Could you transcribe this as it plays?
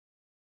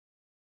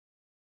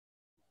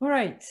All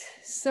right,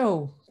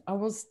 so I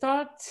will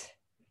start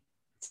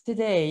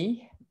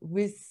today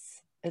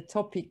with a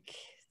topic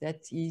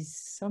that is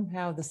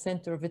somehow the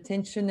center of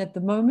attention at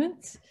the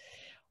moment,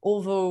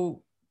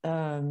 although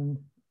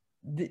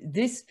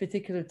this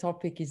particular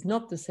topic is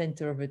not the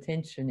center of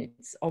attention,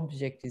 its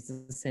object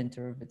is the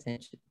center of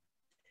attention.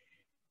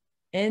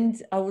 And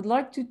I would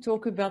like to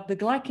talk about the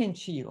Glycan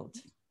shield.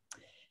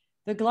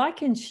 The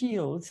Glycan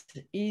shield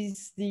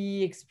is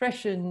the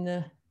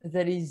expression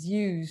that is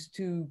used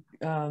to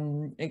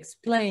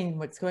explain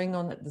what's going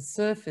on at the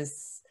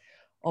surface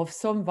of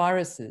some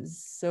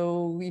viruses.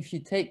 So if you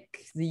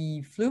take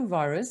the flu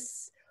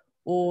virus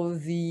or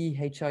the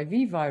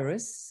HIV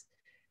virus,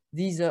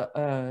 these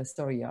are,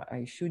 sorry,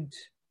 I should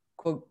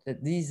quote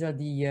that these are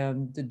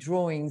the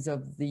drawings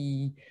of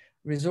the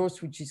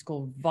resource which is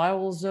called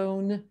Viral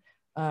Zone.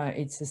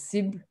 It's a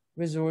SIB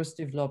resource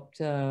developed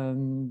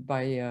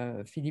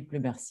by Philippe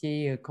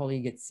Lemercier, a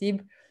colleague at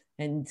SIB.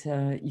 And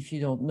if you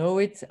don't know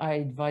it, I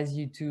advise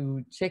you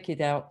to check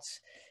it out.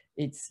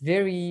 It's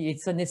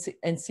an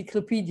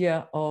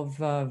encyclopedia of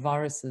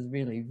viruses,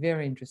 really,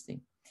 very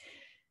interesting.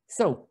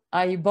 So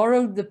I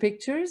borrowed the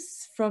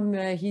pictures from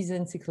his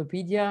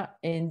encyclopedia.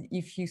 And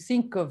if you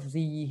think of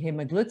the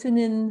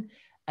hemagglutinin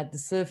at the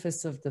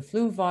surface of the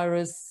flu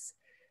virus,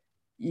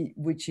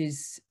 which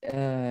is,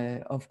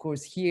 of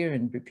course, here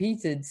and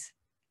repeated,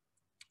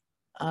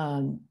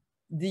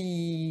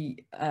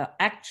 the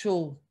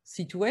actual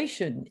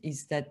situation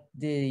is that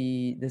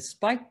this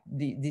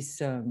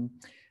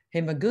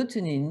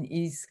hemagglutinin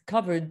is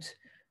covered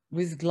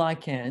with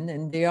glycan,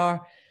 and there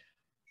are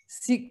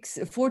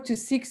 4 to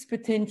 6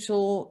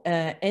 potential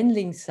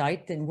end-link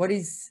sites. And what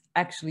is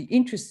actually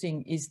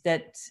interesting is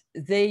that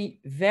they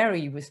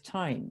vary with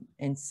time.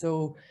 And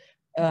so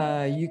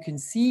you can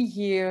see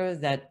here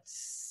that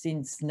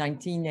since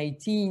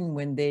 1918,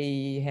 when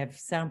they have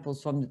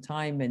samples from the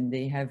time, and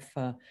they have,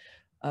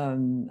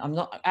 I'm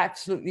not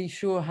absolutely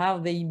sure how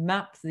they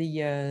map the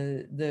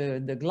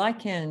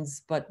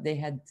glycans, but they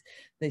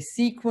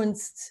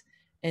sequenced,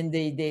 and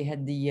they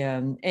had the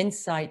end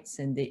sites,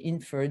 and they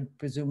inferred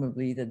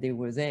presumably that they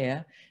were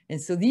there. And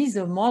so these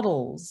are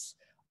models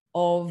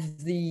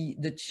of the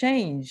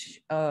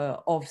change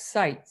of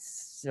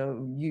sites.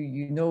 So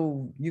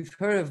you've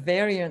heard of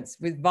variants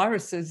with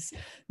viruses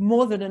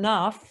more than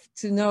enough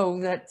to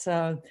know that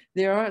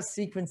there are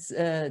sequence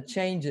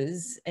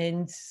changes,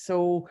 and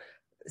so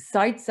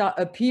sites are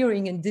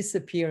appearing and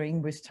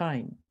disappearing with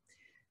time.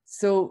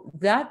 So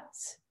that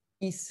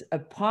is a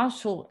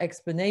partial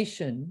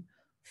explanation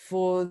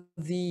for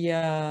the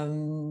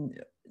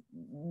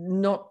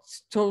not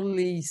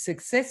totally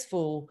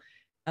successful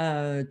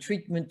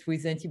treatment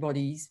with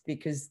antibodies,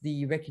 because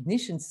the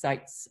recognition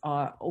sites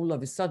are all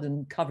of a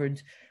sudden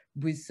covered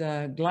with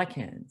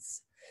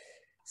glycans.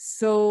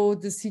 So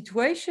the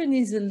situation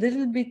is a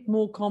little bit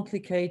more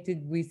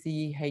complicated with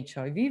the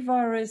HIV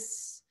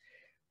virus,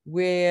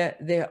 where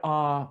there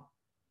are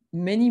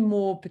many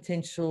more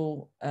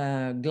potential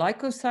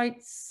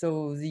glycosites.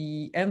 So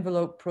the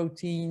envelope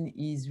protein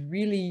is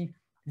really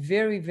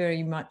very,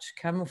 very much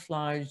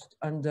camouflaged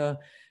under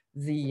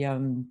the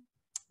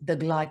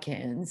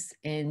glycans,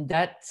 and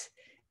that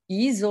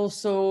is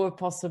also a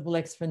possible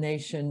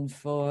explanation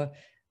for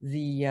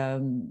the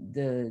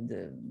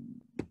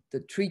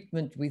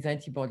treatment with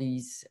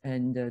antibodies,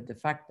 and the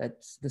fact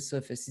that the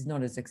surface is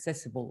not as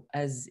accessible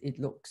as it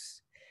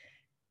looks.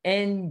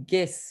 And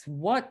guess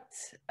what?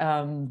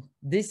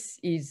 This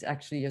is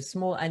actually a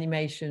small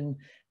animation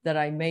that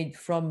I made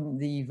from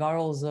the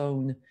viral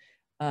zone.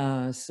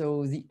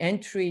 So the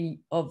entry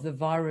of the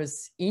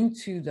virus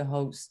into the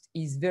host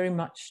is very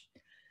much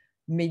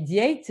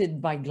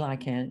mediated by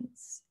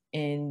glycans.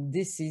 And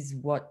this is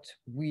what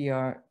we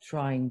are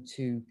trying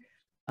to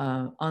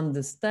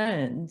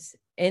understand.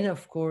 And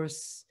of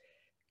course,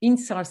 in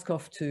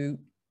SARS-CoV-2,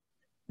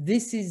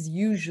 this is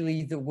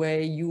usually the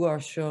way you are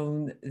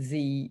shown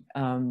the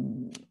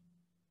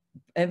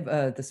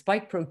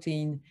spike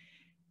protein.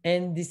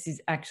 And this is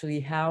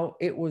actually how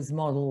it was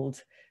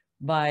modeled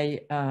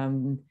by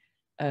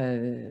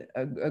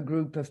a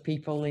group of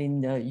people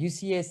in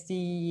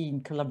UCSD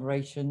in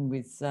collaboration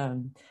with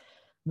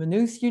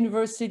Maynooth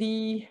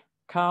University.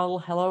 Carl,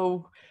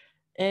 hello.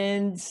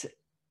 And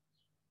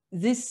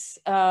this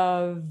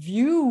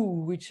view,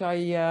 which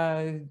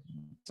I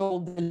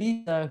told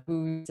Lisa,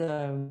 who's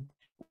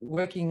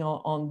working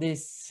on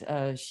this,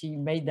 she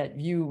made that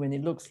view, and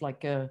it looks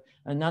like a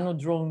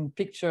nanodrone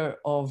picture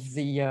of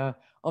the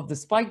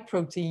spike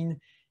protein.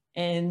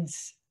 And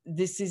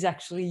this is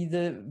actually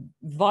the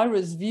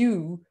virus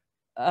view,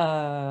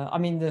 I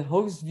mean the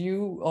host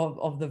view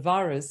of the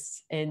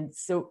virus. And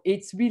so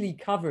it's really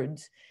covered.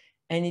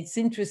 And it's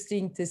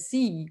interesting to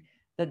see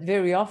that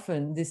very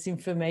often this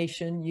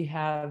information, you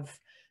have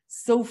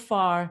so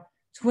far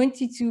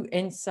 22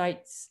 end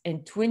sites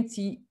and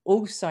 20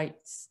 O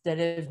sites that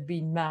have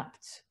been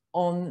mapped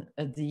on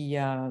the,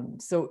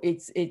 so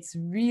it's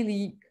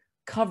really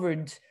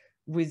covered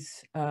with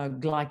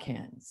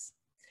glycans.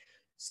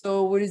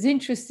 So what is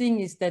interesting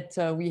is that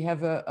we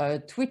have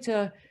a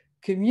Twitter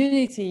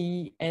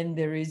community, and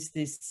there is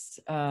this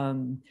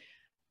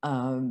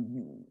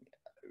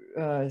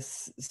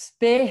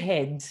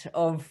spearhead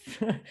of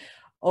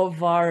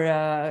of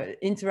our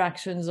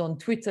interactions on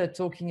Twitter,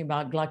 talking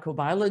about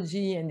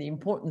glycobiology and the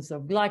importance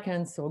of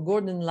glycans. So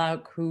Gordon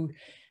Lauk, who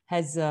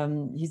has,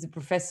 he's a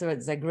professor at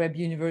Zagreb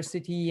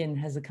University and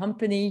has a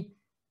company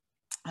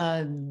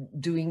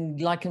doing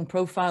glycan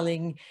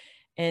profiling.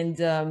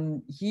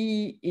 And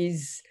he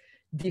is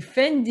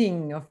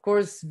defending, of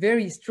course,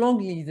 very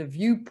strongly the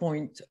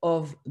viewpoint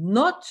of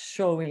not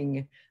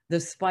showing the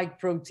spike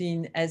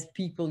protein as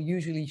people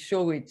usually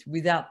show it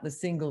without the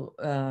single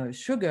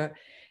sugar.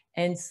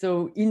 And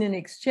so in an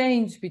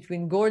exchange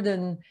between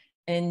Gordon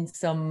and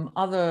some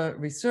other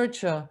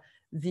researcher,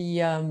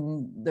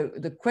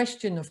 the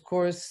question, of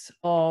course,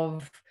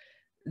 of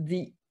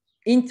the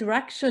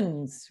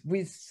interactions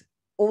with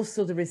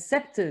also the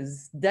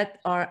receptors that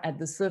are at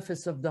the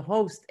surface of the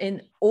host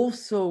and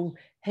also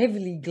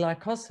heavily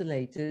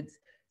glycosylated.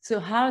 So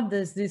how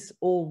does this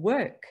all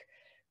work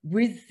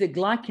with the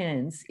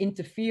glycans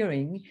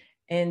interfering?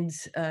 And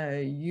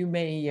you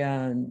may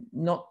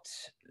not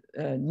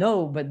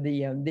know, but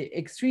they're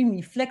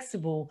extremely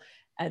flexible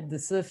at the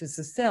surface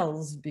of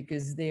cells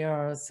because they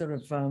are sort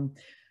of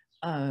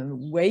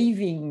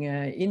waving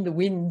in the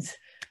wind,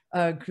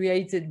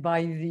 created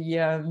by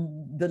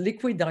the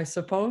liquid, I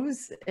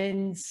suppose.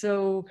 And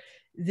so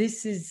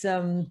this is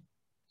a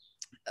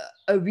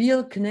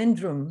real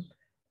conundrum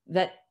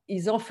that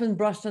is often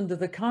brushed under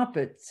the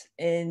carpet.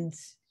 And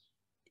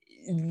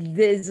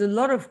there's a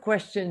lot of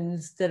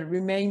questions that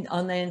remain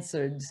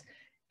unanswered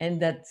and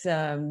that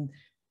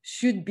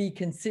should be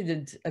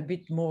considered a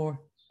bit more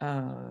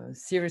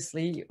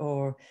seriously,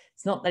 or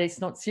it's not that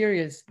it's not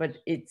serious, but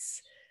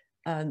it's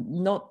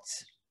not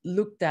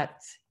looked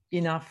at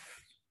enough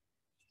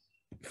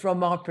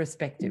from our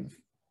perspective.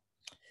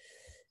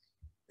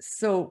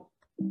 So,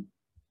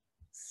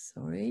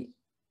 sorry.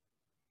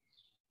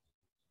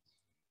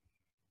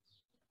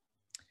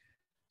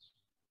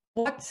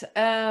 What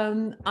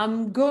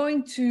I'm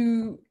going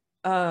to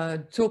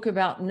talk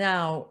about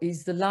now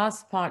is the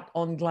last part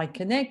on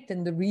GlyConnect,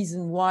 and the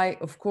reason why,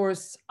 of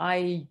course,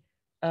 I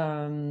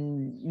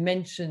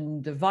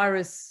mentioned the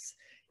virus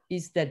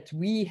is that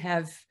we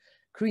have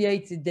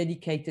created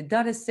dedicated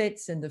data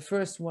sets, and the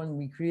first one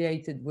we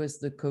created was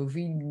the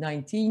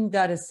COVID-19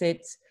 data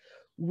set,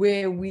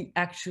 where we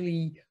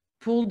actually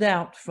pulled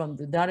out from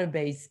the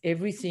database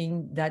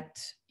everything that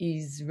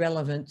is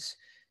relevant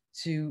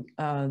to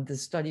the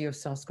study of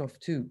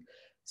SARS-CoV-2.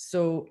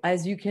 So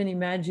as you can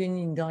imagine,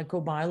 in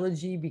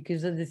glycobiology,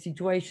 because of the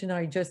situation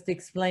I just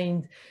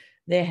explained,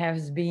 there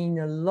has been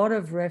a lot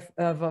of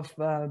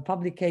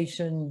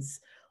publications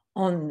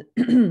on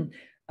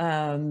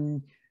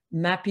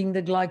mapping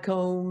the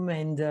glycome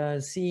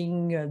and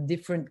seeing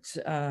different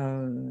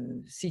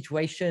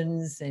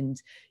situations.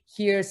 And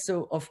here,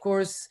 so of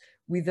course,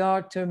 with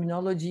our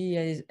terminology,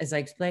 as I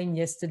explained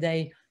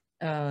yesterday,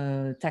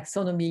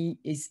 taxonomy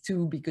is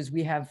two, because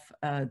we have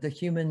the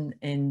human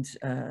and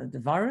the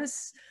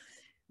virus.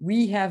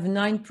 We have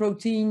 9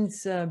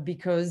 proteins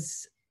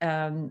because,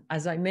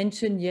 as I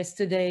mentioned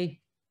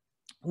yesterday,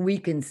 we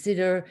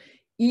consider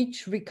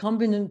each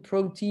recombinant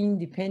protein,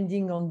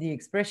 depending on the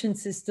expression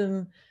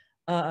system,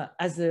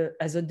 as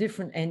a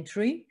different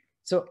entry.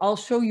 So I'll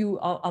show you,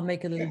 I'll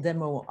make a little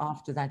demo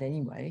after that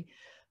anyway.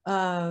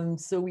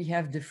 So we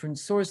have different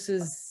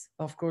sources,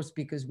 of course,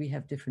 because we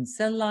have different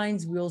cell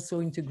lines. We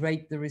also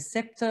integrate the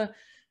receptor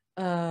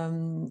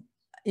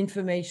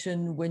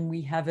information when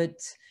we have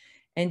it.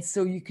 And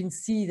so you can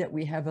see that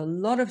we have a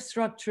lot of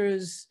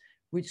structures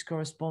which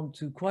correspond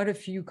to quite a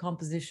few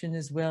composition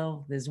as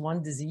well. There's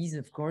one disease,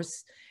 of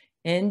course,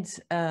 and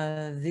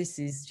this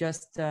is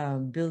just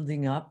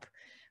building up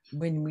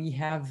when we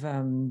have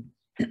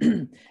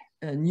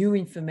new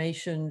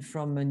information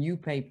from a new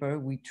paper.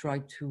 We try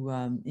to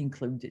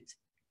include it.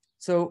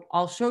 So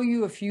I'll show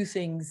you a few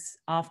things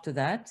after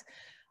that.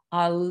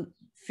 I'll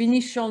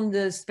finish on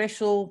the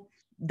special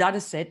data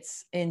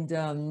sets and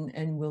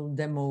we'll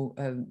demo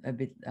a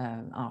bit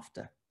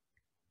after.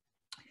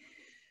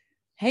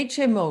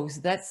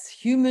 HMOs, that's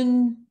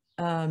human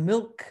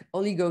milk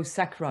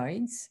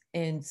oligosaccharides.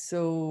 And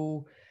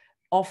so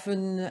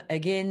often,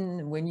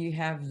 again, when you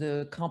have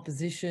the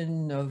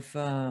composition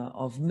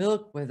of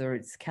milk, whether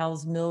it's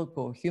cow's milk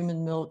or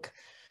human milk,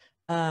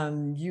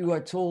 you are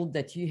told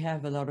that you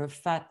have a lot of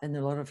fat and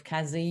a lot of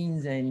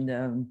caseins,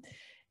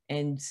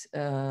 and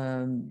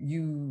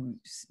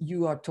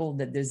you are told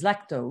that there's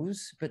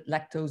lactose, but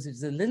lactose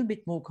is a little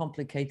bit more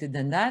complicated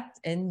than that,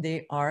 and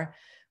there are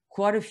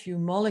quite a few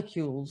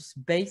molecules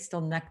based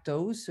on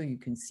lactose. So you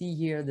can see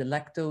here the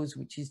lactose,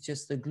 which is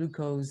just the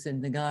glucose,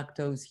 and the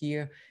galactose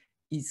here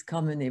is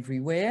common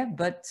everywhere,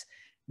 but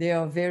there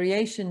are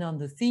variation on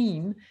the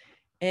theme.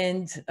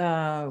 And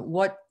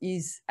what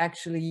is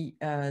actually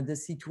the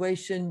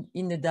situation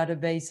in the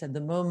database at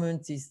the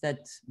moment is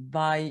that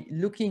by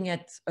looking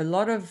at a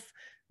lot of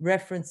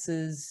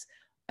references,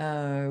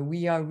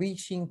 we are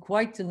reaching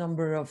quite a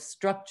number of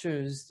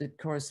structures that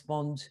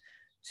correspond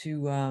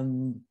to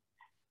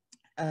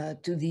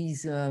to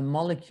these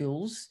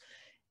molecules.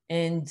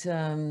 And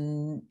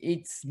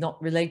it's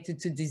not related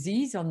to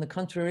disease. On the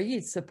contrary,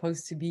 it's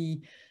supposed to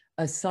be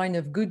a sign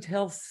of good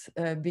health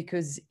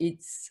because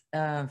it's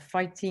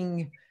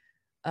fighting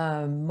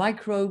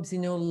microbes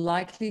in all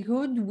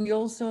likelihood. We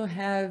also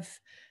have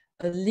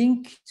a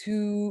link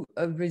to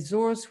a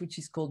resource which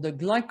is called the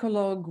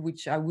glycolog,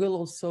 which I will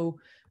also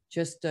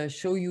just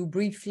show you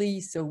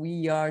briefly. So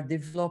we are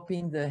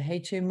developing the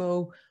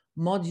HMO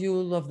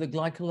module of the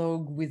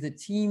glycolog with a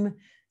team.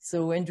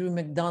 So Andrew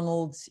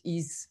McDonald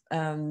is,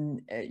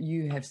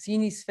 you have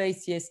seen his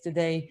face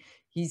yesterday.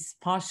 He's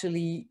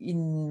partially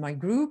in my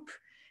group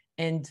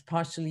and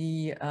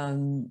partially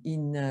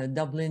in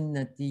Dublin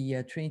at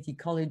the Trinity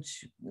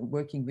College,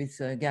 working with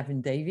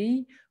Gavin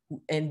Davey.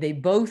 And they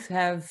both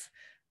have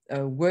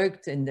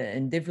worked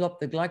and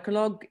developed the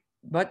glycolog,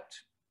 but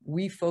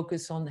we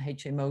focus on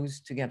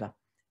HMOs together.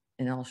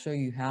 And I'll show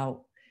you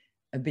how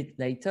a bit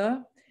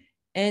later.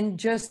 And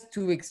just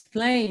to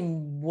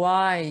explain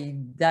why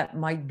that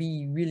might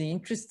be really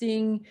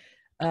interesting,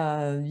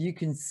 you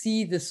can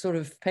see the sort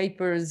of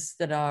papers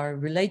that are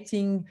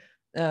relating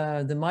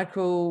the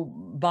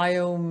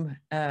microbiome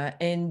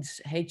and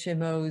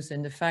HMOs,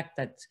 and the fact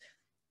that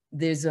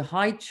there's a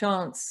high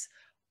chance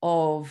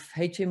of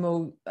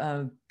HMO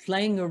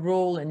playing a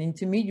role, an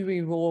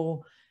intermediary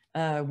role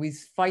with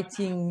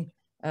fighting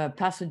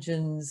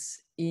pathogens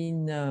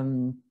in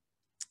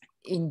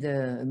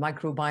the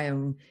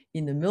microbiome,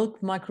 in the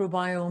milk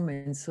microbiome.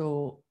 And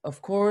so,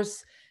 of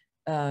course,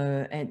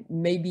 and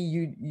maybe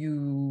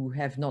you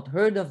have not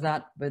heard of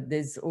that, but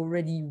there's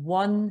already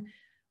one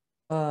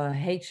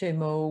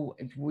HMO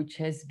which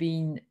has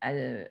been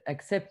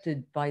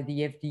accepted by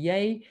the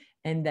FDA,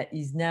 and that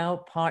is now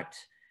part,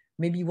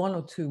 maybe one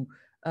or two,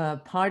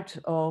 part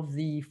of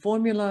the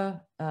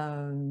formula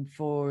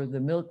for the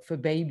milk for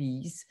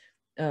babies,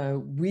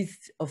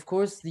 with, of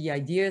course, the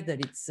idea that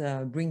it's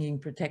bringing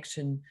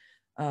protection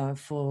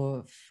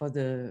for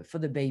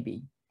the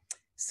baby.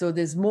 So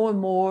there's more and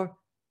more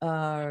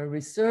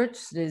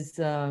research. There's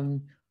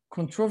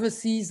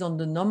controversies on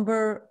the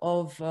number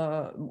of,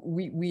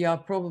 we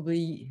have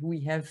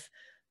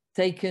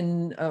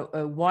taken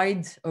a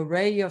wide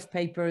array of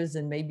papers,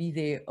 and maybe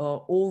they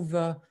are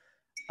over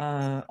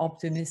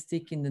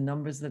optimistic in the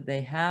numbers that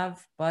they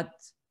have, but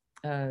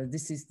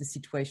this is the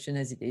situation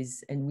as it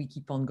is, and we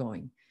keep on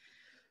going.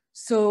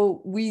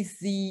 So with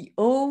the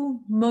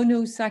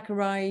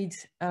O-monosaccharide,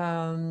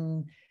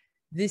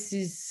 this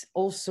is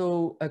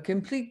also a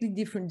completely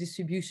different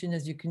distribution.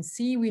 As you can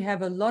see, we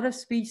have a lot of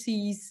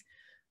species,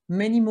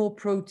 many more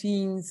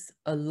proteins,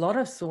 a lot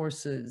of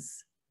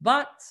sources,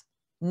 but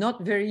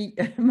not very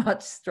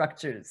much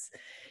structures.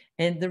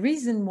 And the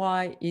reason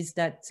why is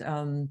that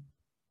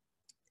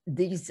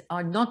these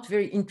are not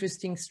very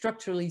interesting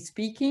structurally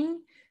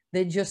speaking.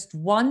 They're just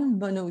one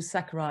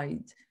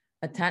monosaccharide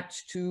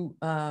attached to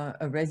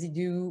a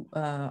residue,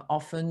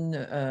 often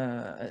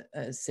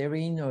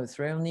serine or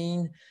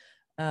threonine,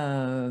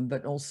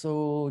 but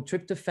also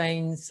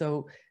tryptophan.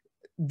 So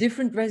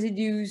different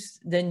residues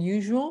than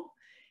usual.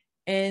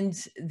 And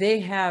they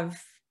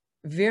have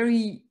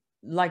very,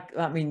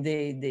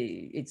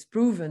 it's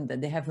proven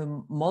that they have a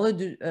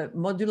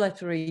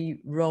modulatory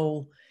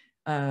role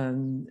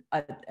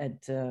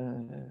at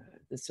the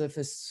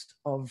surface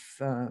of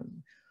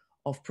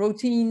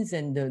proteins,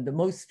 and the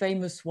most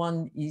famous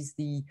one is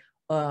the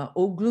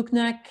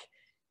O-GluConnect,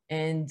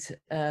 and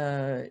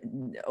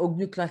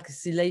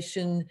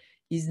O-glucosylation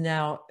is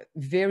now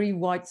very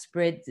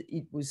widespread.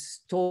 It was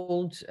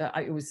told,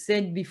 it was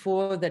said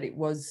before that it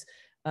was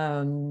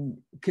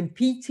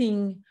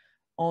competing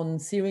on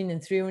serine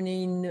and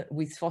threonine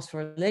with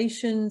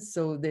phosphorylation.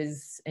 So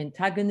there's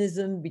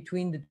antagonism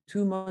between the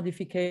two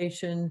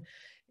modifications,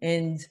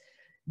 and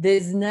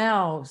there's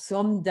now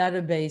some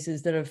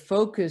databases that are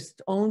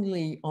focused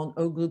only on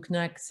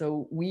O-GluConnect.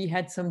 So we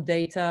had some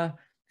data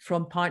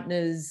from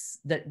partners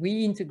that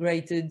we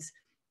integrated.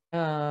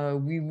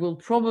 We will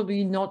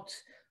probably not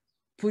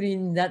put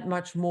in that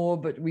much more,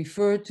 but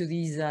refer to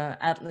these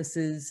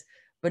atlases.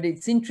 But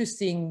it's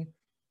interesting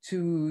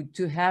to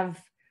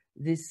have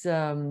this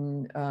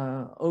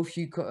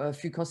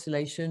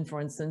O-fucosylation,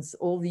 for instance,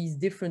 all these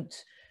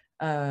different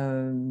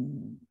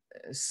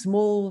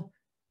small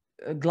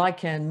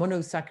Glycan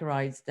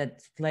monosaccharides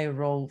that play a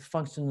role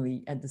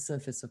functionally at the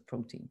surface of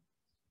protein.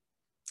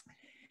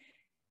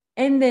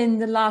 And then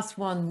the last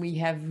one we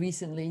have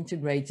recently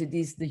integrated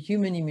is the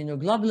human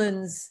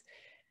immunoglobulins.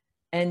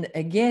 And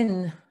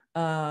again,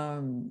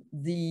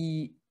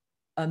 the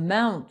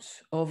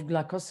amount of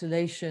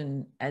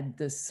glycosylation at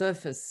the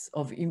surface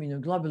of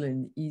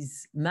immunoglobulin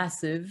is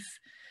massive.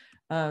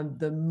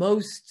 The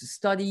most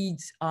studied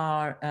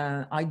are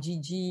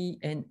IgG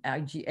and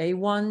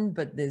IgA1,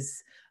 but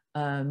there's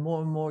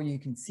more and more. You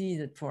can see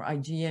that for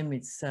IgM,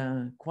 it's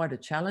quite a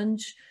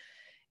challenge.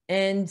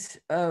 And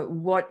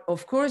what,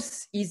 of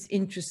course, is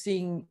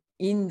interesting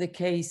in the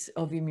case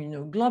of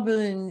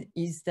immunoglobulin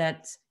is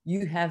that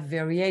you have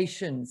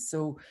variations.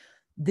 So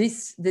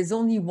there's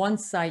only one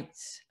site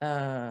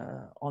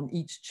on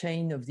each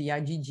chain of the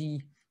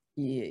IgG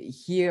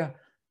here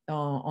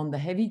on the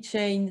heavy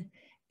chain,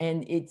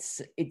 and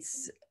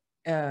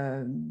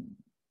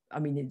I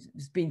mean,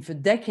 it's been for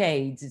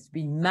decades, it's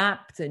been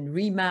mapped and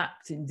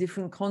remapped in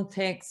different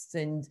contexts,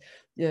 and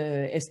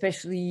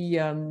especially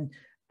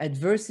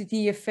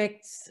adversity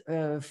effects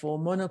for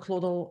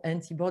monoclonal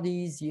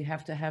antibodies. You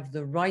have to have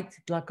the right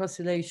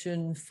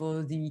glycosylation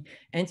for the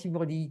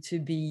antibody to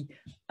be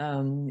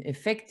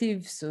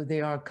effective. So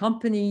there are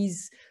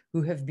companies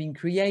who have been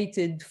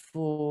created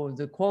for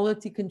the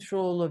quality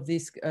control of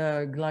this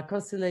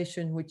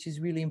glycosylation, which is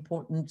really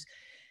important.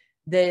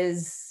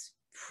 There's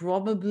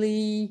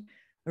probably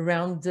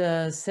around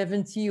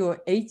 70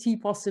 or 80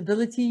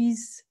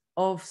 possibilities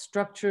of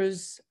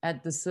structures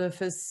at the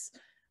surface.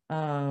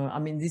 I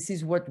mean, this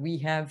is what we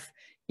have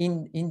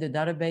in the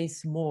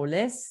database, more or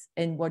less.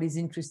 And what is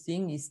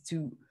interesting is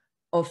to,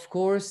 of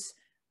course,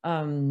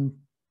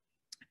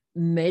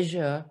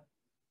 measure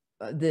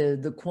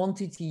the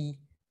quantity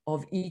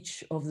of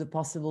each of the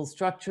possible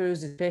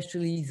structures,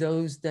 especially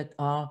those that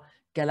are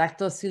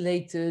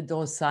galactosylated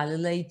or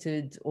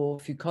silylated or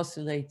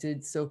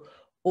fucosylated. So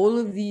all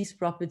of these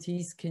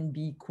properties can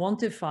be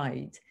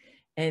quantified.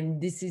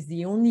 And this is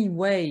the only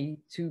way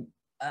to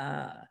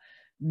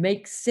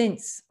make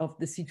sense of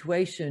the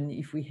situation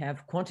if we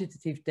have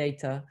quantitative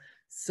data.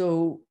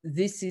 So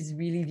this is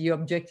really the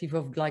objective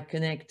of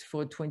GlyConnect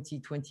for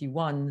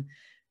 2021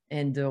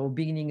 and or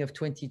beginning of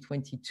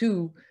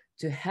 2022,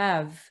 to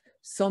have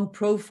some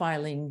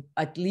profiling,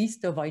 at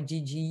least of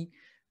IgG,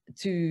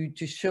 to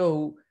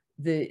show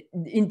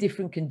in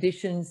different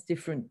conditions,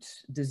 different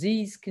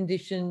disease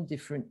conditions,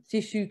 different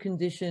tissue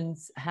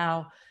conditions,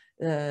 how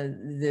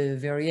the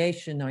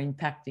variation are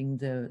impacting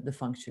the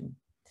function.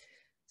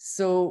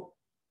 So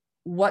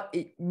what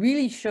it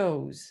really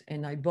shows,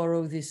 and I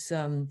borrow this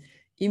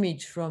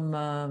image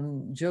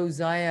from Joe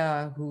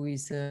Zaya, who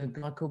is a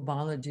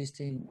glycobiologist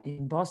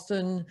in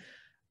Boston.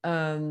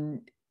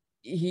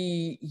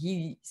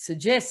 He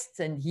suggests,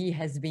 and he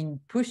has been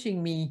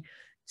pushing me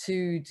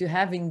to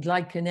having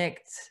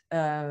GlyConnect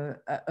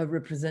a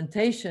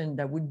representation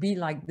that would be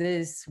like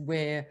this,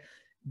 where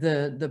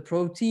the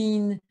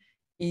protein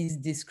is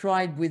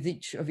described with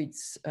each of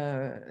its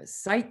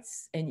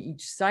sites, and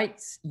each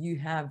site you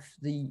have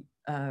the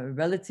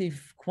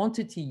relative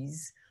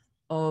quantities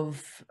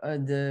of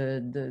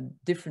the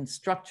different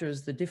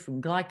structures, the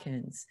different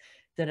glycans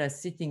that are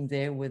sitting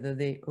there, whether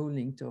they're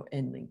O-linked or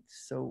N-linked.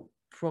 So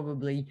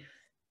probably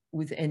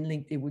with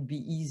N-linked, it would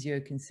be easier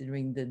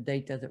considering the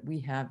data that we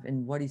have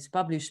and what is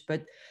published.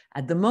 But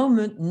at the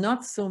moment,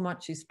 not so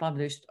much is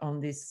published on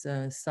this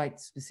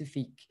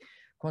site-specific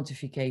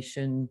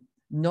quantification,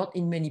 not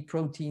in many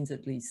proteins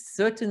at least,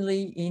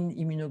 certainly in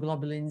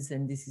immunoglobulins,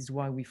 and this is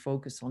why we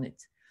focus on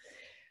it.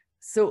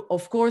 So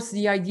of course,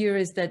 the idea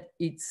is that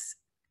it's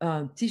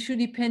tissue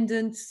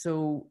dependent.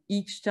 So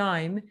each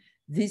time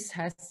this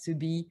has to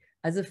be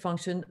as a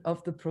function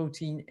of the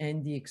protein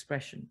and the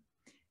expression.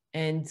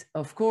 And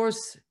of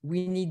course,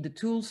 we need the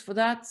tools for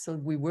that. So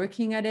we're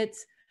working at it.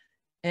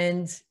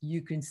 And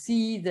you can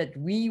see that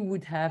we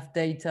would have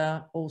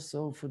data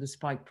also for the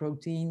spike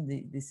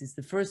protein. This is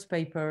the first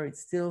paper. It's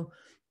still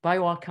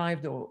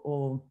bioarchived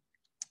or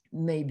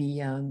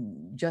maybe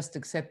just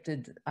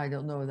accepted. I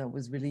don't know, that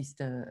was released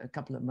a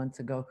couple of months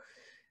ago.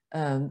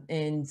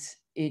 And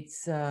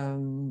it's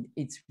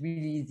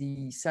really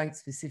the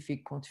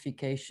site-specific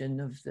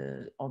quantification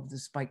of the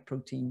spike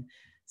protein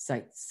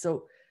sites.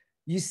 So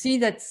you see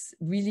that's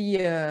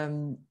really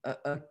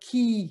a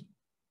key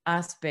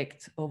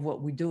aspect of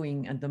what we're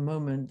doing at the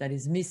moment that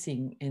is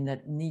missing and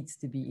that needs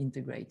to be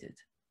integrated.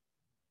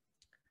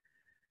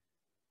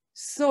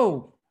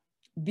 So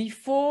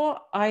before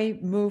I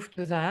move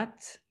to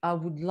that, I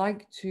would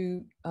like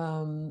to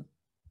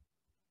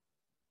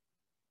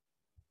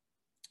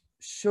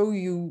show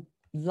you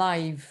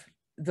live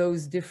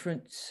those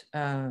different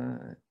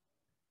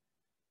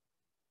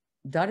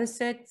data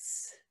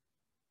sets.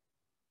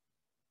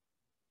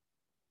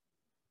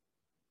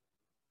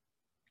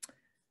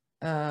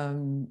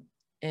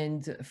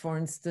 And for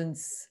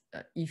instance,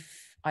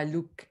 if I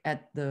look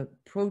at the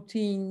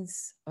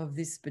proteins of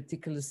this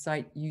particular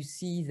site, you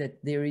see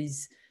that there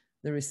is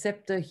the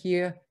receptor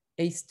here,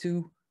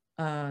 ACE2,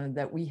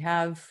 that we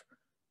have,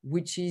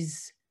 which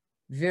is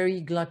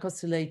very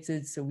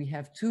glycosylated. So we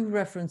have two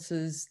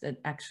references that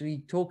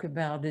actually talk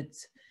about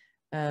it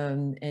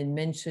and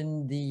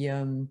mention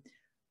the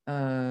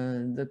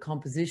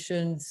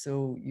composition.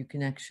 So you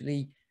can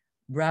actually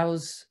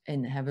browse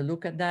and have a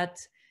look at that.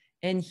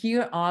 And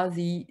here are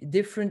the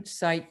different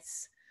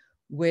sites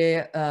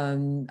where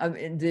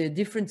the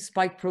different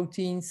spike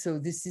proteins. So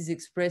this is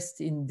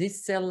expressed in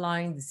this cell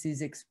line. This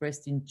is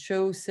expressed in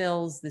CHO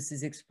cells. This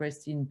is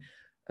expressed in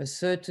a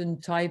certain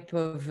type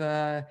of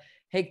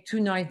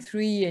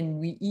HEC293. And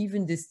we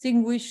even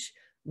distinguish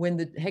when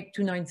the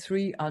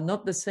HEC293 are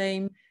not the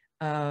same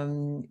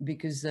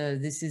because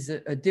this is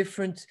a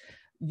different,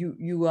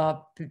 you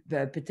are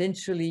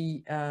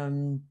potentially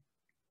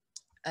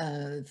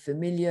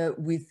familiar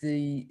with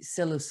the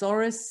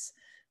Cellosaurus.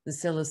 The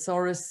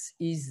Cellosaurus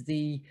is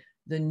the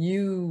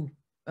new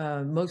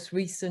most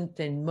recent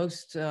and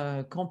most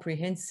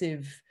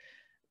comprehensive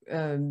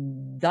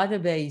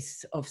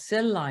database of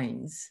cell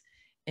lines,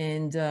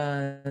 and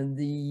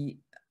the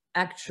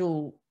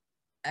actual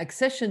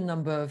accession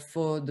number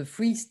for the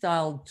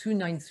freestyle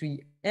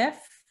 293F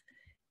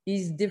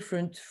is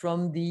different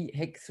from the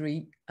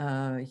HEC3.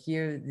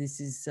 Here, this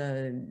is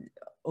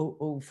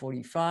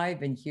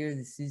 0045, and here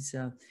this is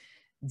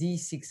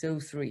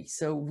D603.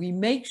 So we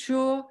make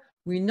sure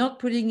we're not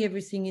putting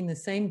everything in the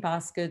same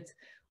basket.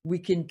 We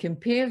can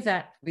compare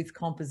that with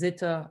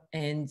compositor,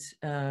 and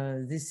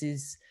this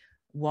is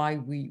why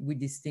we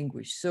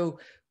distinguish. So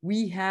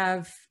we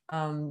have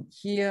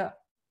here,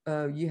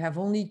 you have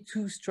only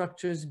two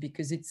structures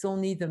because it's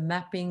only the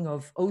mapping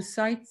of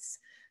oocytes.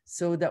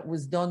 So that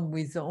was done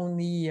with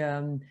only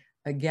a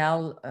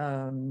GAL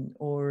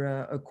or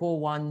a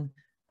core1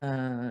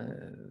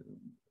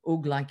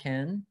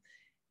 O-glycan.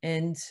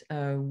 And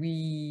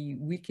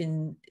we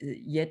can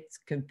yet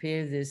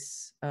compare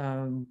this.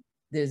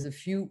 There's a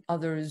few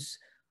others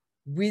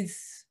with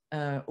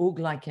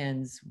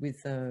O-glycans,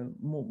 with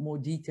more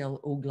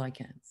detailed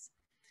O-glycans.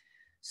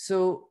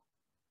 So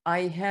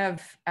I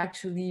have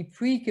actually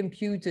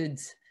pre-computed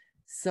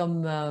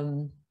some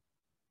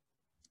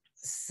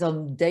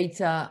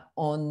data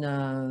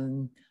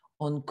on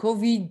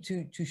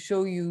COVID to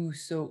show you.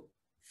 So,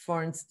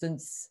 for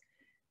instance,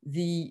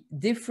 the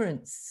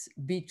difference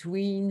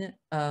between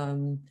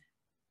where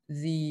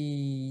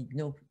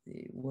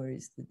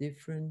is the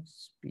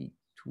difference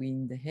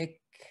between the HEC?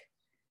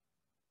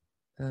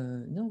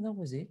 No, that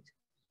was it.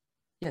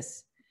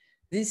 Yes,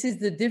 this is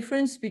the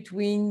difference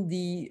between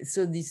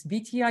so this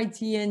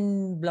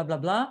BTITN blah, blah,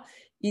 blah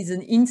is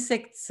an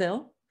insect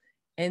cell,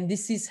 and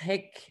this is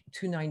HEC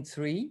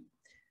 293.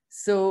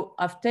 So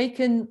I've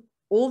taken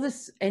all the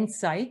end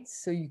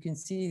sites, so you can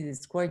see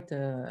there's quite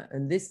a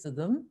list of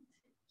them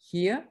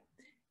here.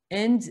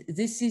 And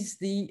this is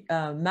the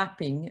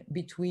mapping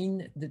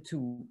between the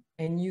two.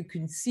 And you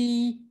can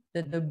see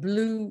that the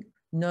blue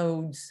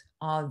nodes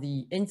are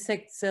the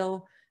insect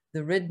cell,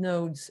 the red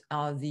nodes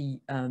are the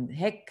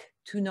HEC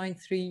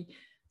 293.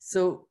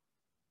 So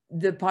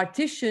the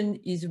partition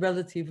is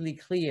relatively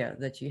clear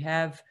that you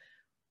have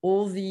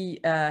all the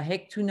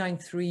HEC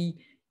 293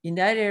 in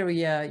that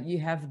area. You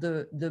have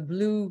the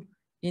blue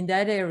in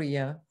that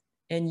area,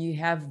 and you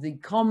have the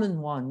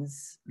common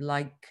ones,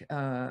 like,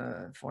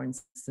 for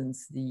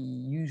instance, the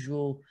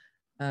usual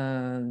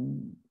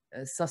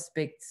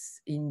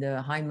suspects in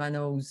the high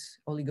mannose,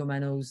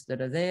 oligomannose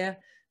that are there.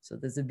 So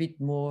there's a bit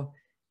more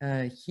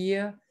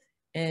here.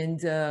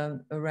 And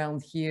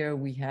around here,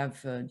 we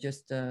have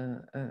just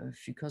a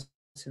few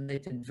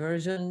fucosylated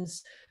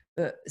versions.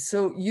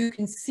 So you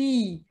can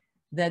see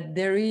that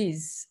there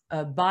is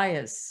a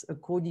bias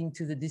according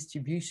to the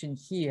distribution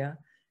here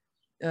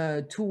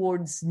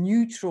towards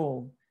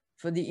neutral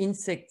for the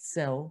insect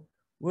cell,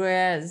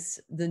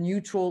 whereas the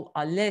neutral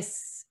are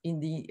less in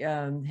the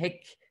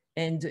HEC,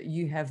 and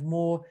you have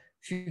more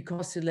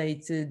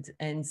fucosylated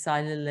and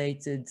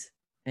silylated,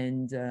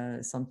 and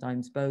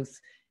sometimes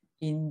both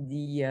in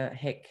the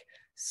HEC.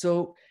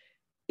 So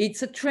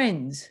it's a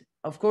trend.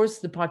 Of course,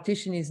 the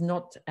partition is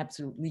not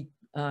absolutely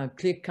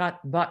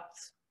clear-cut, but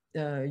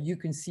you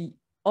can see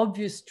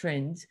obvious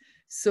trends.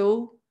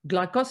 So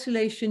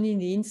glycosylation in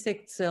the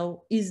insect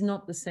cell is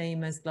not the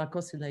same as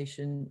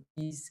glycosylation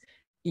is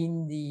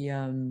in the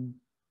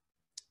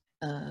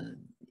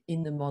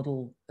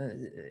model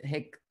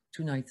HEC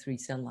 293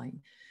 cell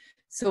line.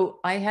 So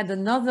I had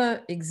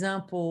another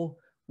example,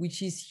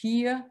 which is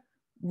here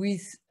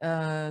with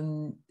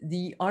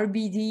the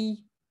RBD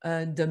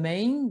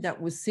domain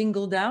that was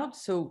singled out.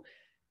 So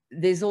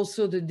there's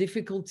also the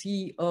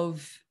difficulty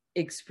of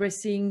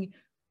expressing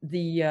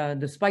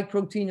the spike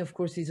protein, of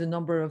course, is a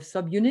number of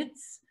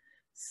subunits.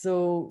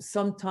 So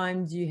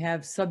sometimes you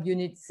have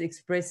subunits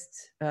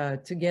expressed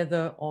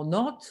together or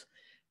not.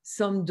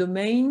 Some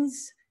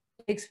domains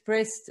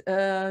expressed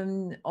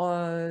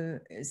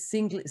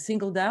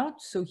singled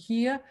out. So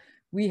here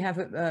we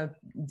have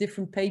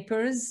different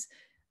papers,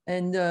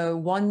 and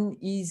one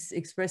is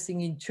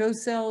expressing in CHO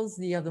cells,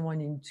 the other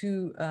one in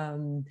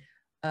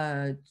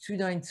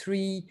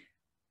 293,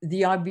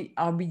 the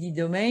RBD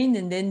domain,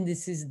 and then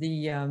this is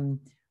the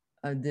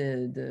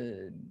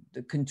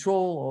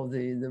control, or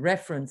the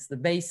reference, the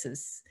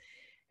basis.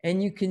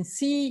 And you can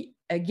see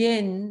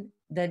again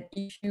that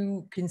if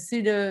you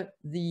consider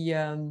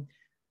the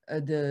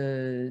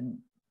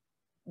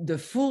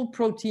full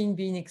protein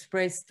being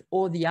expressed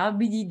or the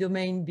RBD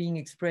domain being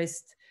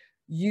expressed,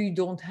 you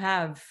don't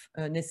have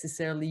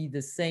necessarily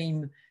the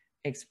same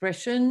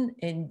expression.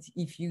 And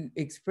if you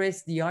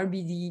express the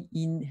RBD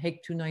in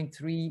HEC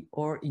 293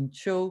 or in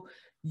CHO,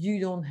 you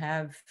don't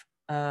have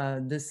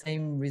the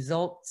same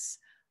results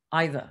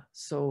either.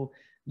 So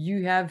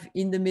you have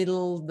in the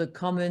middle the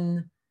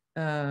common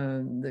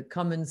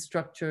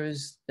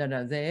structures that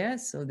are there.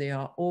 So they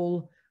are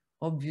all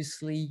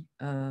obviously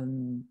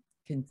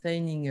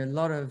containing a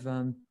lot of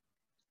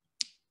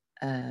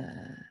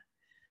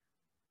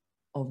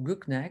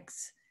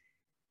GlyConnects.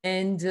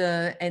 And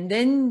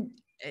then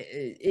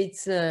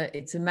it's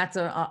a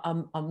matter,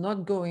 I'm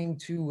not going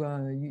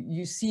to,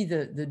 you see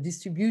the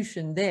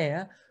distribution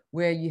there,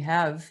 where you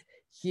have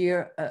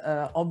here,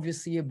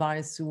 obviously a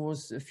bias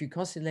towards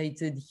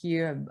fucosylated,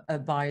 here a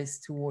bias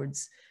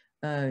towards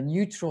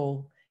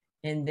neutral,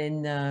 and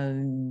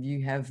then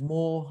you have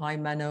more high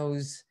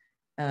mannose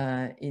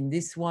in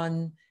this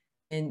one,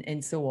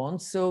 and so on.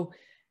 So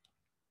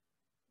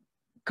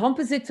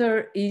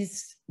compositor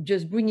is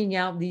just bringing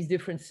out these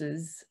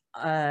differences,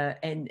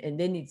 and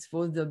then it's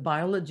for the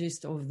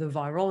biologist or the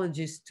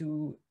virologist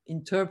to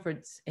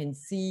interpret and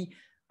see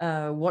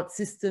what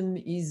system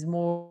is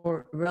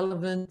more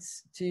relevant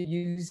to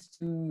use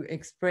to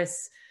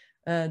express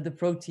the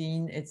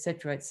protein,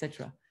 etc.,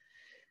 etc.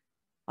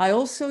 I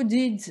also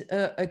did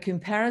a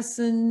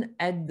comparison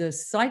at the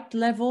site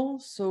level,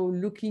 so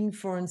looking,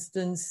 for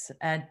instance,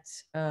 at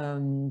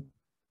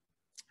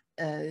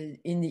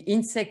in the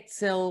insect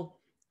cell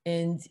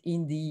and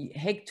in the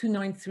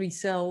HEC293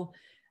 cell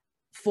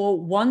for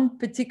one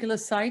particular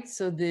site.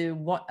 So the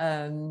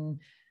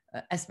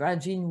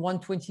asparagine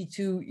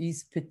 122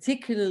 is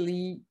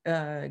particularly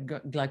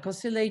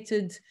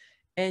glycosylated,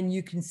 and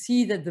you can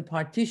see that the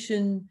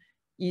partition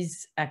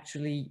is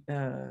actually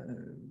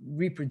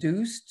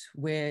reproduced,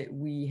 where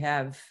we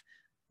have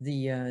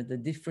the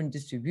different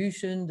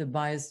distribution, the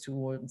bias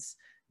towards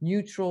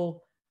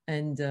neutral,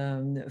 and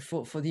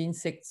for the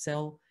insect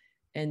cell.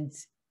 And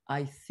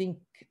I think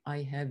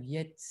I have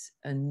yet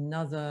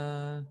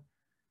another,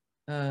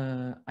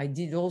 I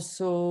did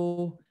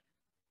also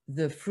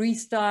the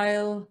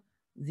freestyle,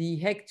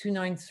 the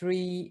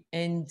HEC293,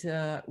 and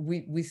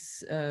with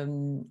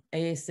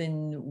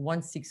ASN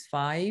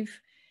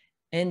 165.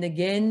 And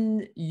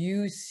again,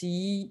 you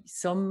see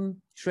some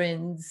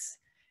trends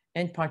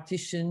and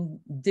partition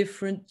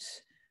different,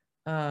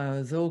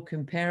 though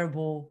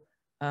comparable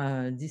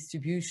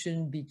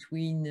distribution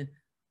between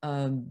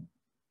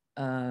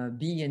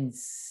B and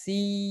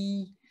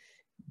C.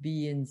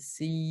 B and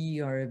C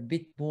are a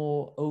bit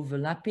more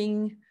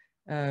overlapping,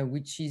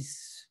 which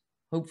is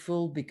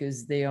hopeful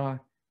because they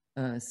are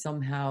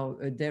somehow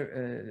a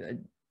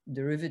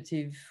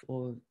derivative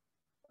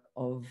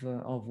of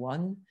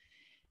one.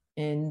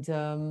 And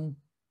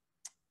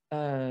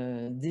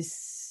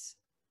this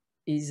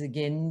is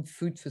again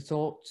food for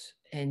thought,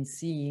 and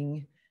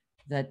seeing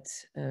that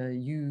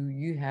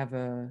you have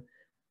a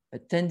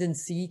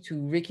tendency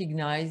to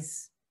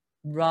recognize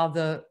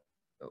rather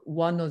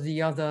one or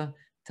the other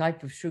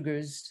type of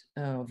sugars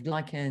of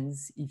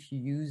glycans if you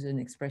use an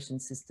expression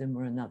system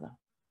or another.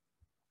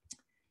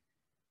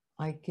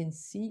 I can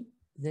see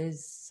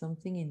there's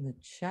something in the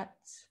chat.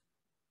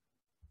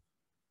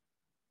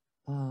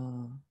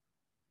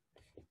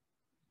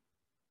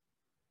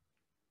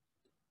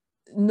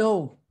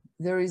 No,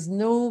 there is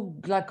no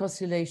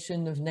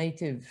glycosylation of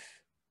native.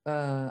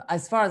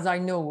 As far as I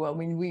know, I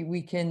mean,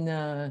 we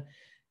can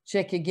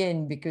check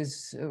again,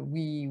 because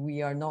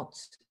we are not,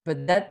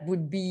 but that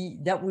would be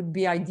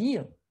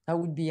ideal. That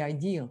would be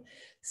ideal.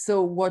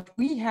 So what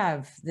we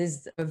have,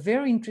 there's a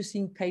very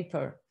interesting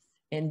paper,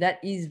 and that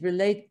is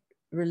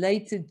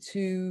related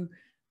to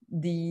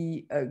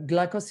the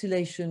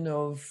glycosylation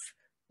of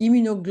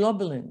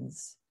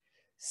immunoglobulins.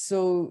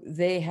 So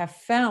they have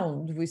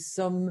found with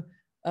some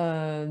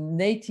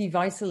native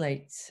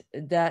isolates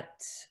that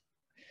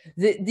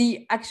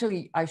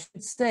actually, I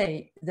should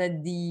say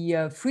that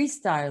the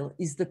freestyle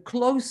is the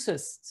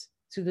closest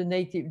to the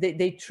native.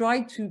 They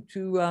try to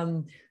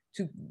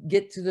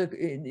get to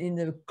in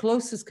the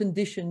closest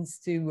conditions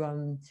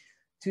to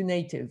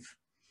native.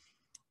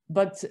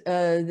 But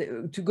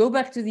to go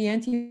back to the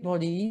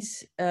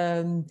antibodies,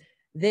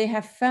 they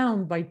have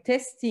found by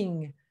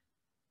testing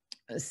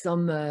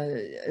some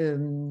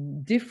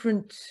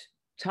different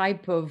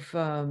type of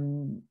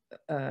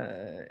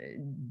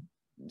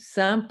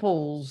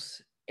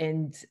samples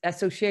and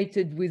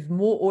associated with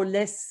more or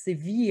less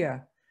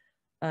severe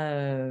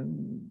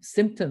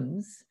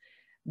symptoms,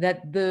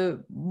 that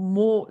the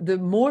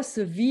more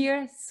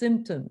severe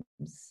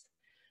symptoms,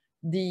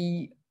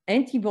 the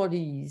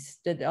antibodies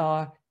that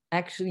are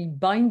actually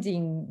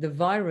binding the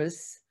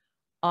virus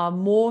are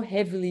more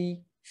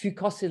heavily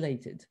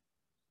fucosylated.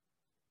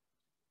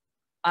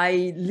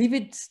 I leave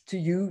it to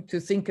you to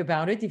think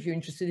about it. If you're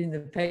interested in the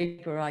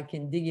paper, I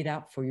can dig it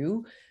out for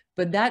you.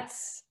 But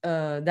that's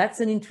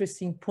an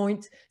interesting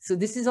point. So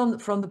this is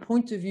from the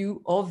point of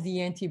view of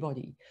the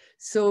antibody.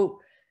 So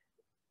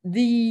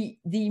the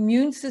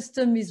immune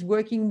system is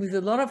working with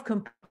a lot of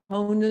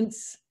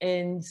components,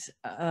 and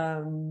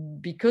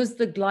because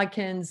the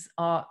glycans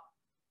are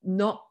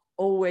not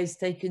always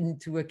taken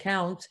into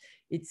account,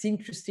 it's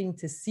interesting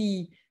to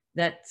see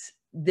that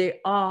there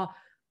are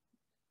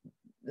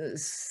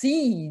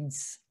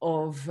seeds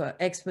of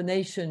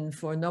explanation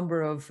for a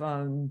number of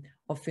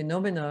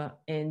phenomena.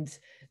 And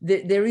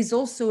there is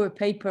also a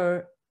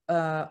paper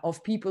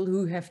of people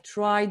who have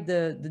tried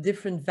the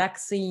different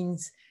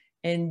vaccines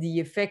and the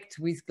effect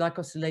with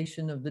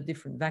glycosylation of the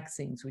different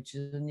vaccines, which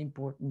is an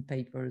important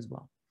paper as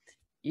well.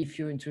 If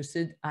you're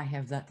interested, I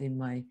have that in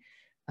my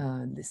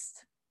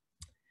list.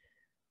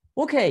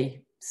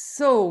 Okay,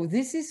 So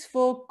this is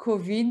for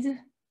COVID.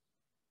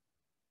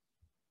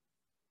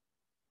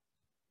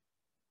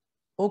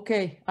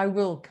 Okay, I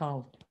will,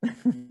 Carl.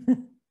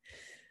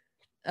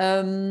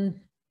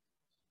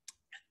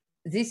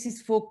 This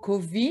is for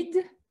COVID.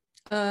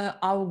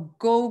 I'll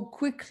go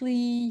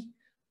quickly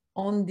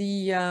on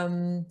the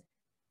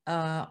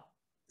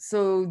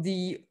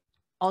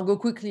I'll go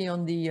quickly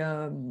on the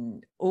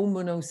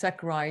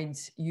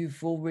O-monosaccharides.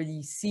 You've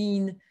already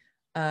seen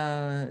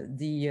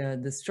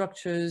the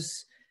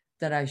structures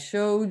that I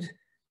showed.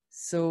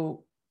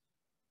 So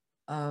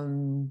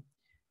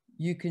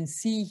you can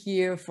see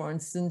here, for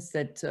instance,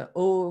 that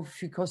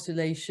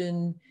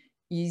O-fucosylation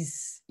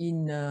is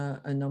in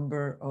a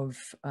number of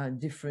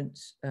different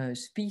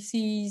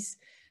species.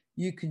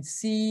 You can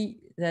see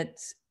that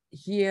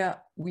here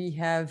we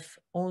have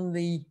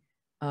only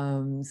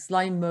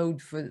slime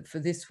mode for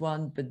this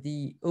one, but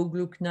the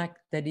GlyConnect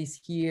that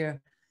is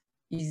here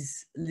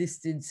is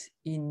listed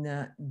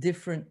in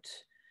different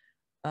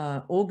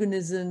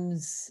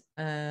organisms,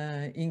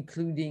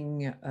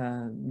 including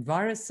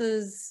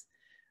viruses.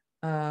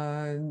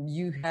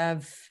 You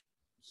have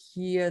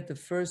here the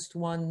first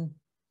one,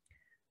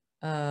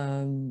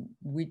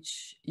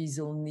 which is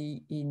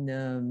only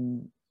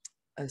in,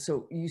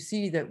 so you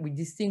see that we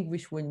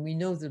distinguish when we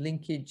know the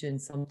linkage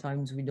and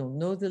sometimes we don't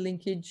know the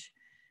linkage.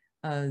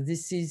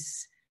 This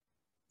is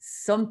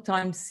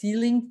sometimes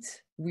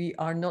C-linked. We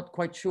are not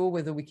quite sure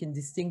whether we can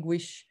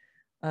distinguish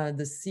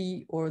the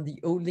C or the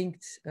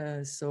O-linked,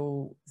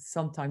 so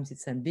sometimes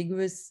it's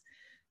ambiguous.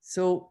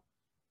 So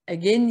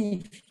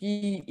again,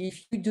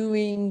 if you're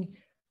doing,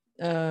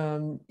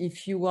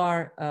 if you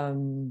are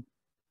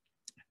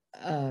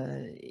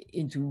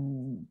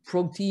into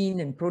protein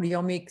and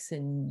proteomics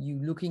and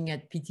you're looking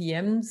at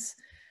PTMs,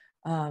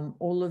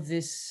 all of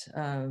this,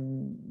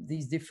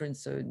 these different,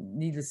 so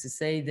needless to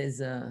say, there's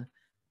a,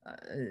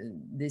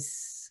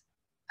 this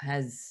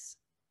has,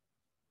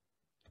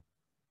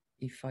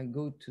 if I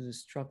go to the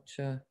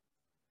structure,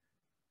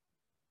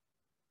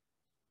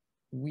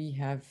 we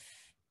have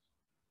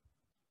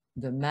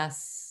the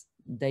mass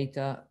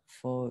data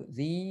for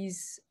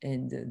these,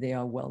 and they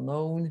are well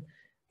known,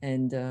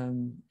 and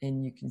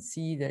you can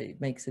see that it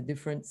makes a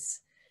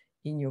difference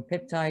in your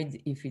peptide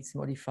if it's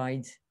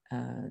modified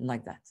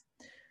like that.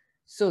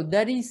 So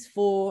that is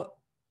for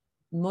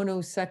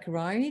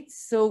monosaccharides.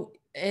 So,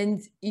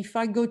 and if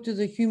I go to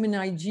the human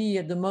IG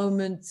at the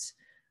moment,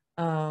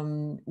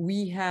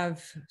 we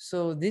have,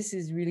 so this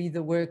is really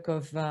the work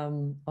of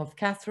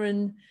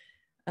Catherine,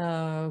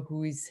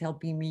 who is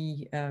helping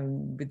me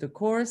with the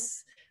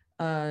course.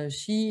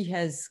 She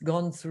has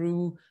gone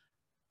through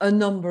a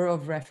number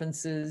of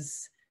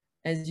references.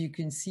 As you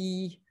can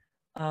see,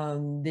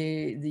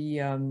 the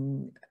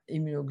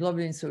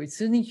immunoglobulins, so it's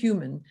only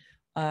human,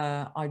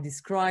 are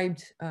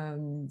described.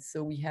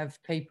 So we have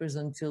papers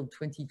until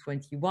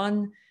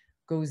 2021,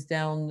 goes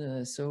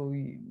down. So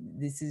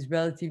this is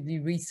relatively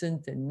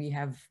recent, and we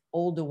have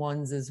older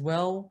ones as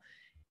well.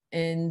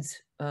 And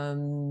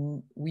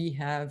we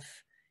have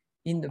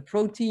in the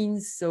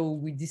proteins, so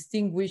we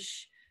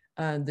distinguish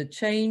the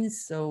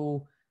chains.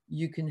 So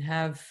you can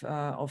have,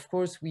 of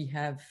course, we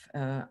have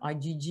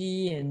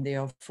IgG, and there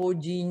are 4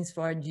 genes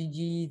for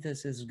IgG.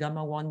 This is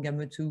gamma 1,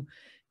 gamma 2,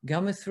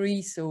 gamma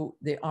 3. So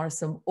there are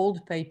some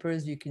old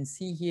papers you can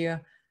see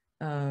here.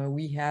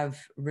 We have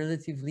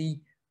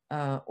relatively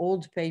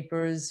old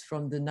papers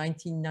from the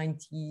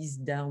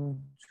 1990s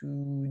down to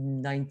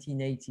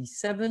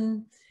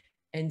 1987.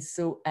 And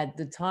so at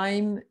the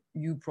time,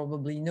 you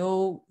probably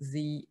know,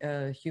 the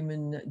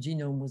human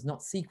genome was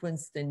not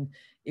sequenced, and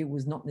it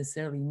was not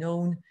necessarily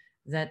known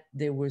that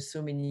there were so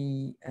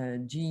many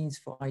genes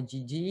for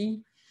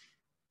IgG.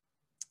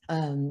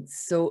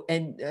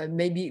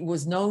 Maybe it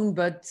was known,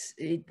 but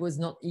it was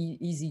not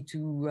easy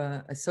to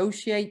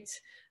associate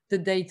the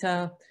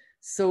data.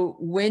 So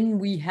when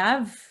we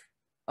have,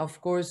 of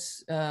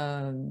course,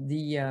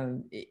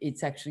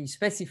 it's actually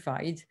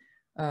specified,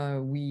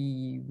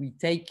 we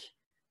take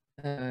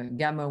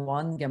gamma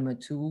 1, gamma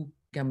 2,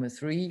 gamma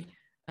 3.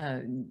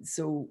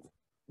 So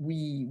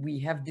we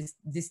have this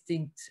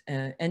distinct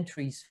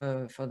entries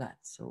for that.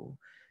 So,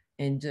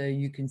 and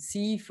you can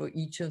see for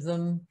each of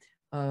them,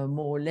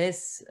 more or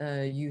less,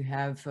 you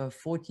have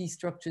 40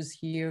 structures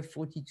here,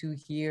 42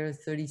 here,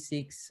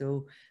 36.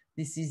 So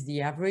this is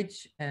the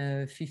average,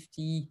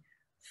 50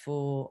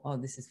 for, oh,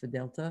 this is for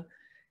delta.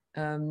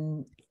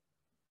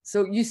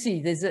 So you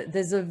see,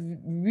 there's a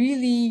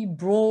really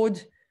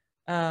broad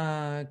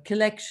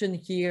collection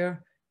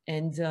here,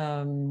 and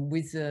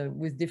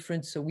with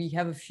different, so we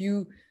have a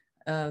few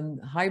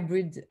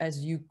hybrid,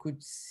 as you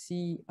could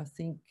see, I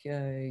think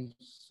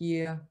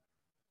here,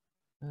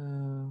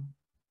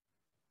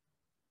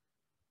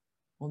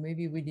 or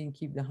maybe we didn't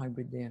keep the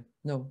hybrid there.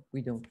 No,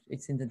 we don't,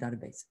 it's in the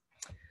database.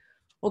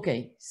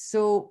 Okay,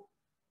 so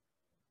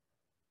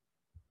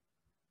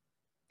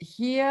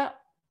here,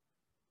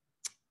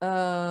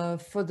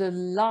 for the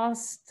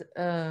last,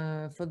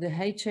 for the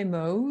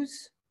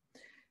HMOs,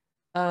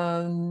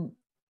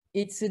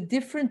 it's a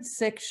different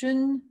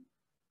section,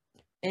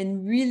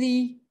 and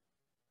really,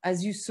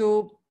 as you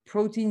saw,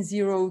 protein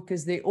 0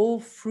 because they're all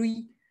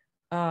free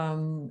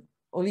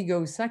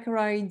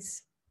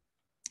oligosaccharides.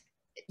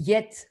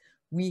 Yet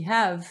we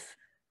have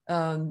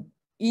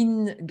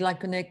in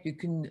GlyConnect, you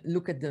can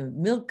look at the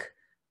milk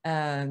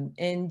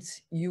and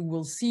you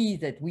will see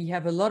that we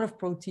have a lot of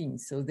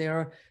proteins. So there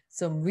are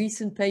some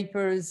recent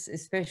papers,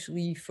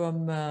 especially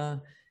from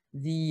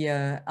the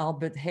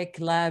Albert Heck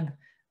lab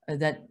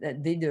that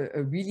did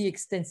a really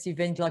extensive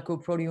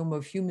glycoproteome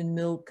of human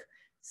milk.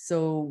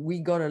 So we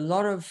got a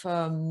lot of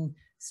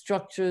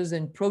structures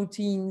and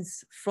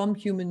proteins from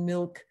human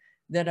milk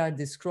that are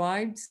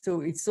described.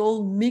 So it's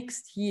all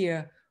mixed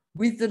here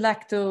with the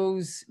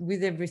lactose,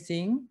 with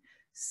everything.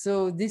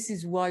 So this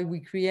is why we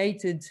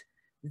created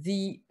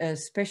the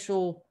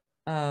special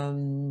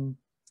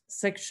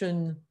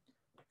section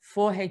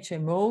for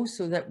HMO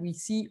so that we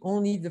see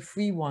only the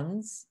free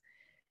ones.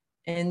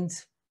 And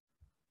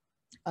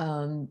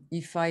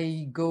if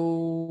I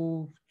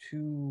go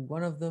to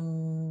one of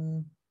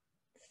them,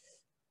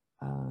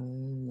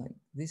 like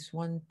this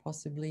one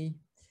possibly,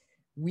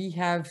 we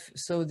have,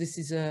 so this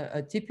is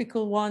a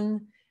typical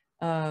one.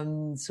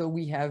 So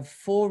we have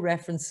 4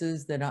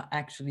 references that are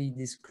actually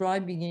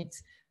describing it.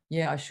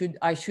 Yeah,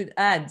 I should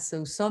add,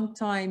 so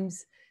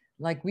sometimes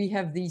like we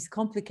have these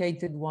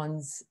complicated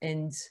ones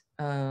and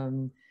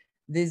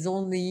there's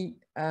only,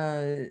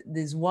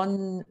 there's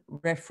one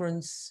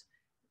reference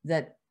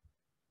that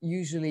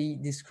usually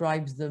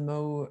describes the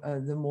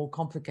more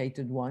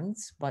complicated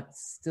ones, but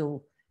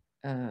still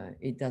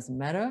it doesn't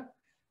matter.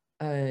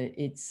 But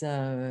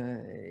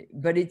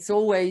it's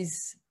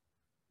always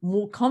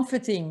more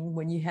comforting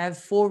when you have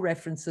 4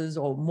 references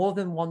or more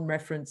than one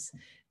reference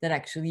that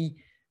actually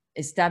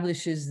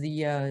establishes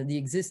the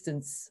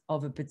existence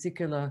of a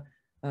particular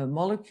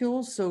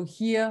molecule. So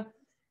here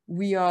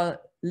we are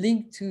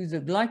linked to the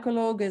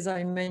glycolog, as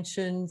I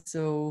mentioned.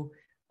 So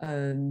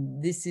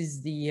this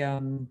is the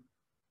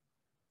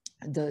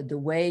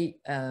way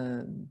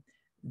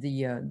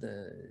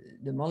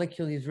the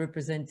molecule is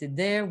represented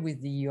there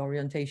with the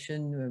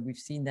orientation. We've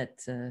seen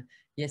that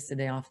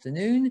yesterday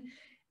afternoon.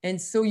 And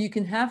so you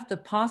can have the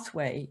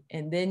pathway,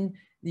 and then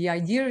the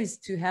idea is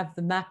to have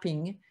the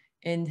mapping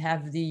and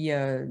have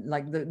the,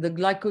 like the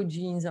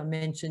glycogenes I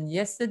mentioned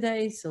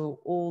yesterday. So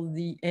all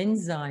the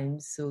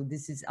enzymes, so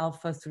this is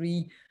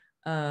alpha-3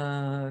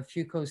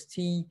 fucose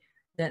T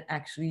that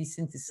actually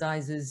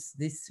synthesizes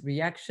this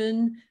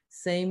reaction.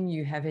 Same,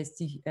 you have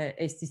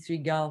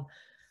ST3-gal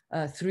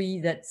 3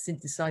 that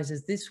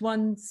synthesizes this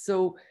one.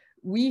 So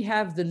we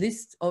have the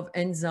list of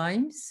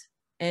enzymes,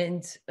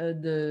 and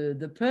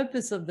the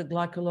purpose of the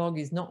glycolog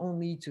is not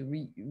only to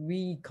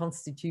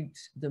reconstitute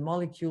the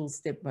molecule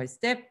step by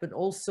step, but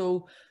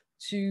also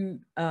to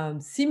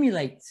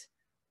simulate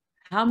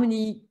how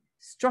many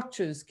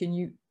structures can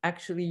you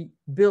actually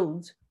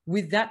build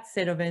with that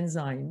set of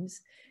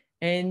enzymes,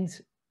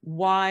 and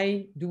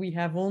why do we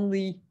have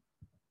only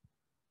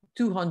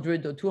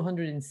 200 or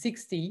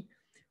 260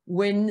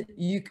 when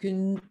you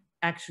can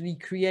actually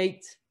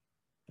create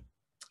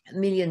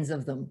millions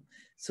of them.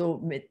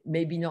 So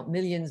maybe not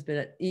millions, but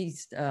at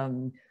least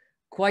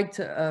quite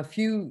a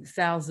few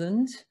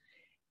thousand.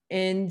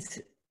 And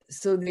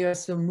so there are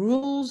some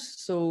rules.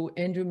 So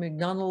Andrew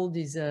McDonald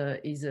is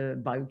a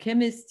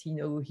biochemist. He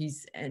knows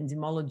his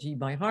enzymology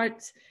by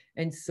heart.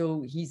 And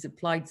so he's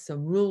applied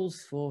some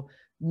rules for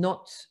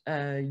not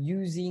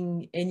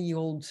using any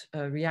old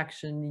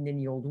reaction in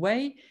any old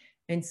way.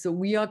 And so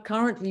we are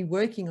currently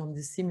working on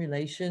this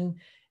simulation.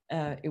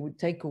 It would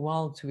take a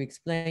while to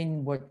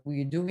explain what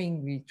we're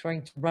doing. We're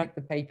trying to write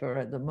the paper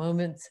at the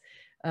moment.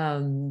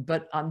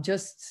 But I'm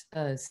just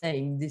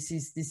saying this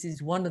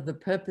is one of the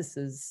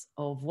purposes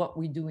of what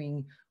we're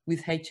doing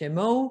with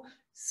HMO.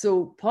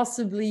 So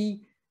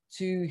possibly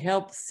to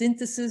help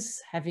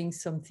synthesis, having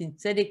some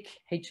synthetic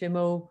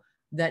HMO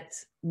that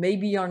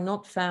maybe are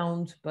not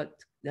found,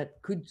 but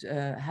that could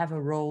have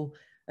a role,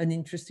 an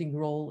interesting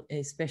role,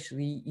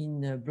 especially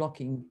in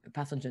blocking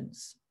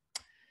pathogens.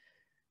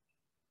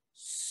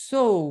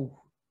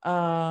 So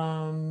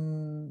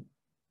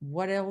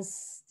what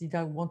else did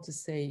I want to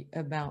say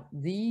about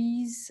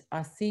these?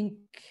 I think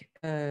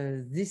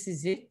this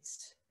is it.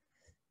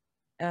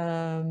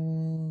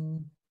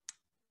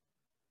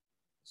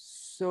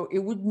 So it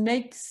would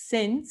make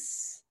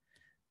sense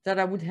that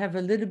I would have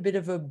a little bit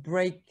of a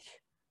break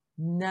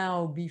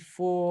now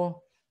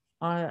before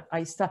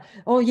I start.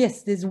 Oh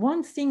yes, there's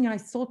one thing I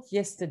thought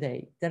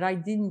yesterday that I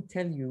didn't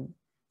tell you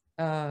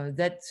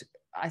that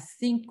I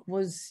think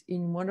was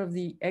in one of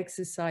the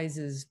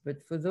exercises,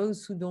 but for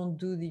those who don't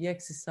do the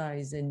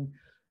exercise and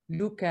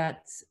look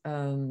at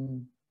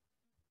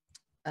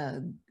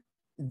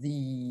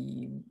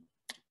the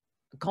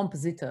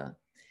compositor,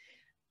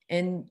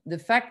 and the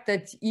fact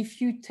that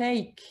if you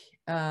take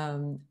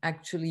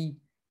actually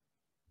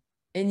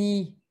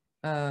any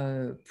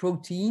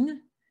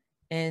protein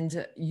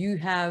and you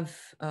have,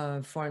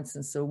 for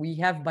instance, so we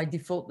have by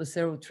default the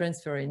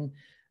serotransferrin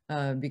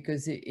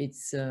because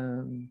it's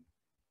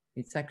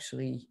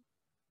actually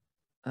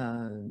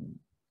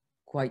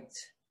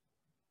quite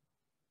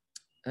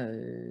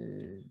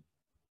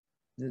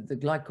the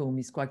glycome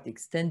is quite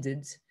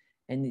extended,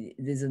 and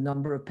there's a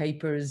number of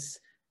papers,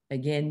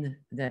 again,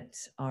 that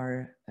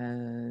are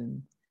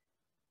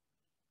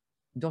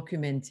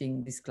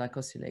documenting this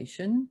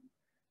glycosylation.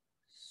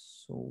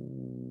 So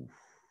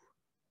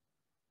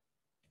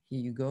here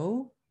you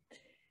go.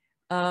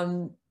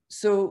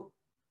 So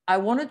I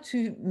wanted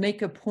to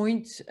make a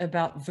point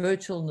about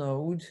virtual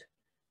node,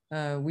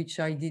 which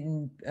I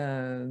didn't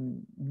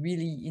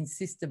really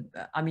insist.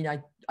 I mean,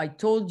 I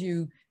told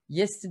you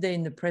yesterday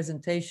in the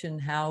presentation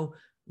how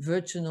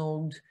virtual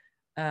node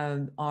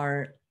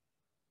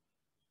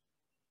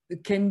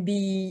can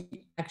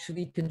be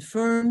actually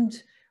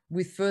confirmed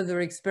with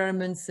further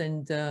experiments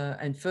and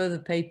further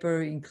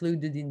paper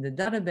included in the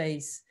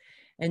database.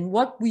 And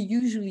what we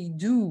usually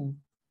do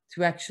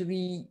to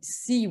actually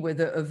see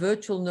whether a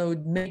virtual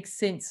node makes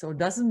sense or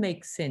doesn't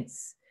make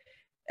sense,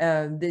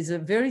 there's a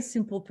very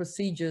simple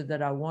procedure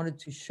that I wanted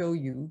to show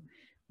you,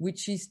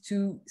 which is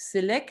to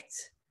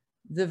select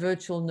the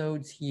virtual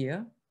nodes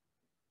here,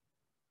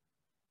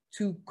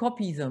 to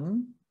copy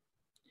them,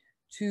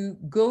 to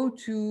go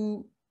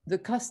to the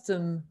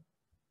custom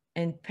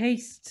and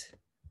paste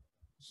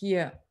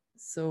here.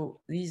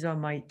 So these are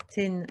my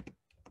 10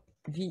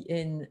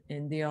 VN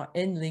and they are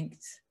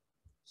N-linked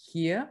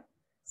here.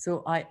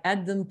 So I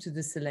add them to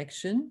the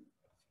selection.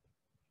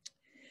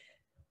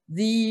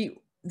 The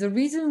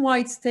reason why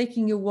it's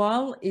taking a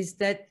while is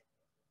that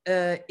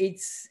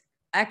it's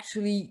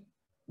actually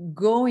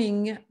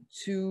going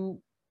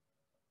to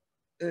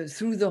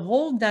through the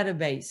whole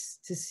database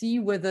to see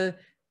whether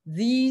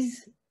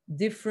these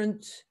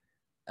different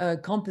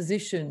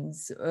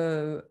compositions,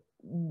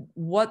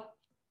 what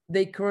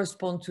they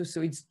correspond to.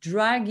 So it's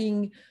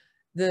dragging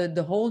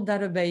the whole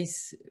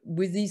database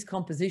with these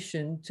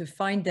compositions to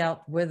find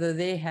out whether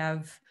they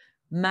have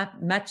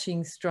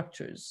matching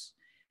structures.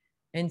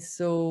 And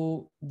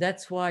so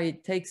that's why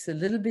it takes a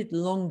little bit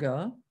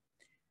longer.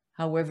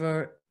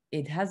 However,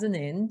 it has an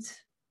end,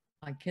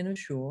 I can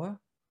assure.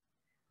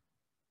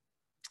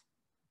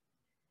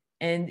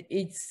 And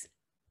it's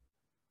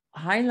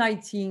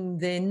highlighting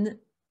then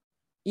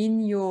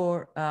in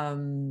your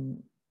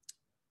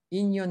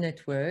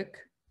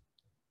network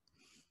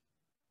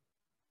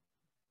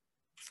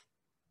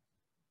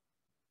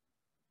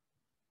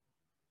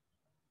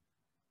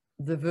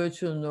the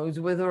virtual nodes.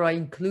 Whether I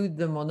include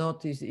them or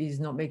not is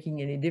not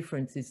making any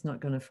difference. It's not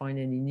going to find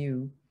any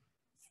new.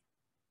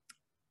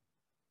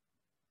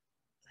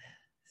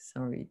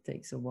 Sorry, it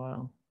takes a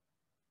while.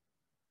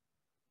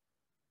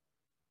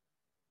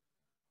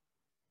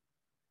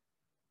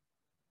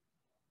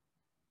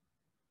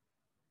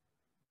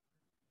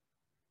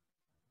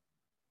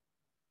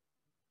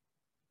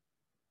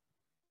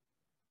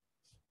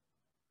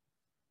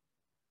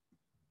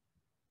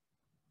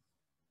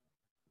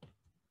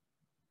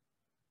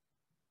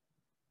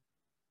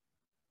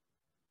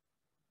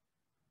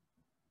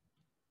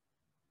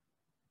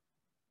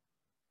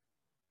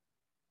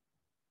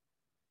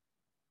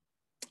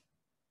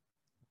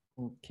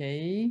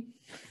 Okay.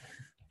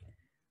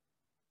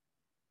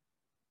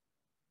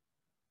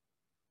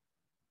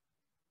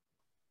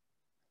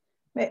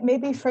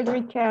 Maybe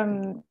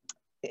Frédérique,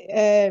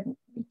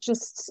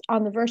 just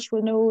on the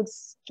virtual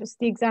nodes, just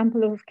the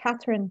example of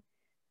Catherine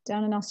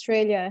down in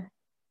Australia.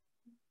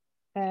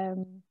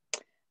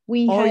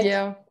 We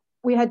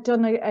had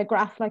done a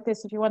graph like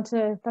this. If you want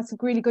to, that's a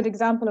really good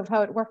example of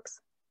how it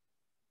works.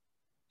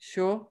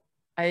 Sure.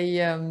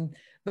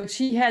 But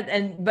she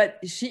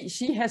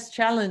has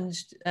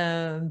challenged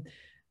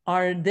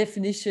our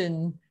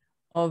definition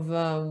of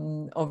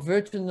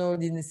virtual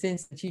node in the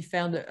sense that she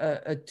found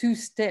a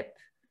two-step.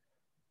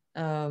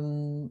 I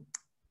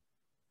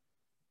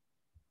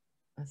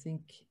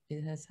think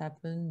it has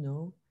happened.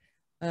 No,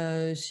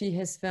 she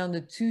has found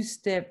a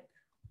two-step.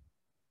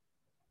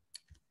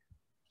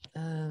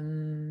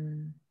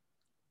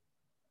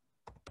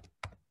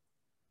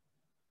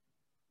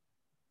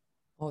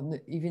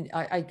 Even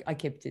I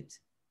kept it.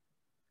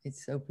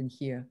 It's open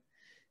here.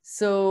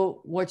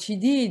 So what she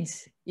did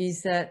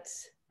is that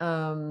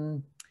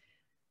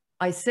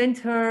I sent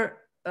her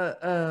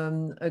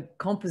a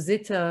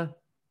compositor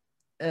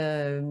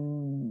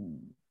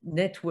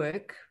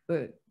network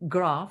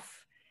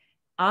graph,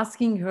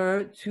 asking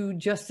her to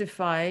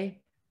justify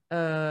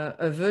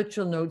a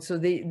virtual node. So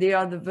they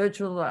are the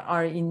virtual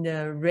are in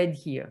the red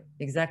here,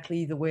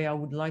 exactly the way I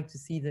would like to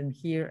see them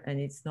here, and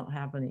it's not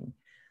happening.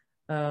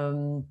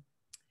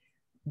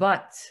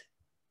 But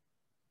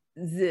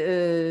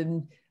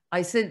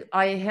I said,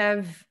 I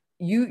have,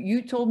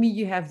 you told me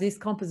you have this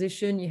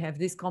composition, you have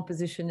this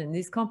composition and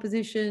this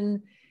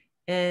composition.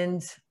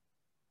 And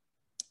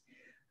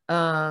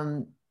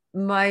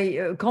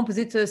my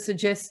compositor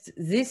suggests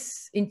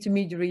this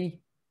intermediary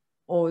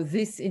or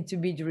this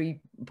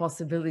intermediary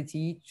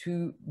possibility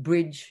to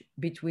bridge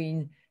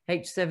between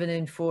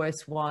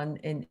H7N4S1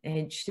 and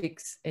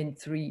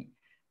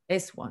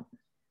H6N3S1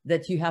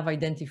 that you have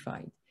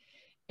identified.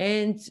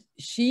 And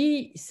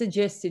she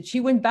suggested,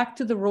 she went back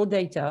to the raw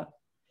data,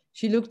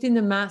 she looked in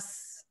the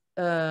mass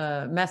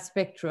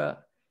spectra,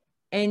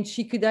 and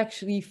she could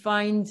actually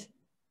find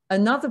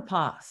another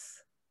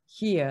path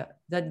here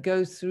that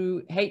goes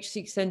through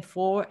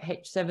H6N4,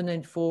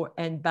 H7N4,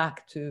 and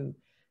back to.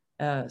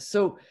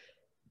 So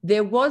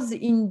there was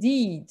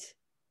indeed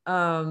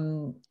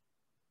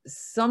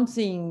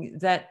something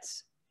that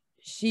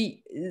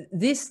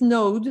this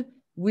node,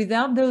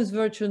 without those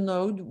virtual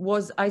node,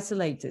 was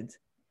isolated.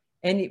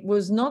 And it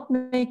was not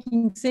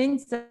making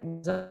sense.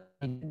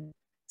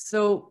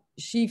 So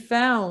she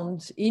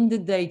found in the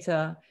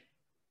data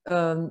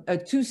a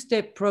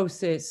two-step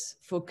process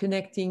for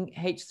connecting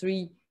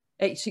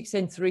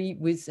H6N3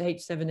 with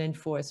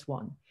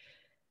H7N4S1.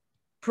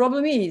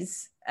 Problem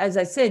is, as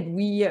I said,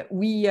 we're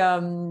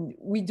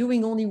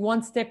doing only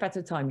one step at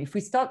a time. If we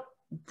start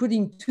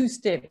putting two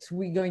steps,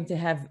 we're going to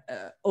have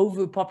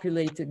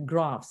overpopulated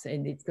graphs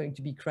and it's going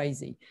to be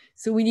crazy.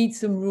 So we need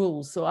some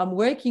rules. So I'm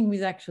working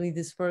with actually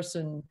this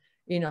person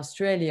in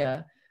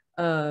Australia,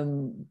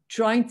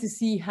 trying to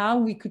see how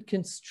we could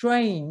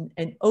constrain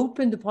and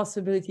open the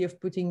possibility of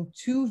putting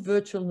two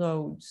virtual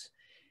nodes,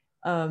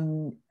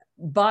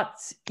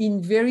 but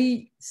in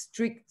very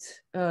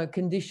strict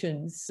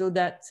conditions so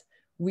that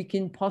we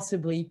can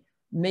possibly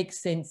make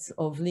sense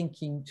of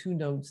linking two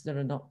nodes that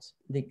are not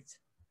linked.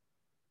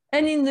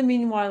 And in the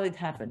meanwhile, it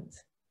happened.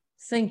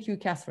 Thank you,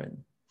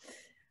 Catherine.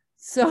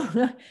 So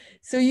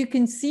you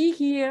can see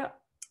here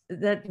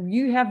that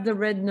you have the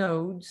red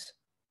nodes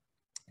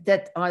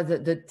that are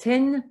the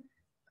 10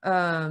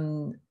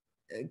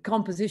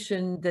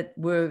 composition that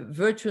were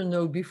virtual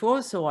node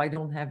before, so I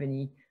don't have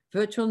any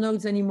virtual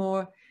nodes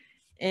anymore.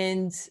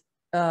 And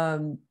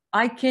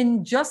I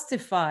can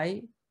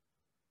justify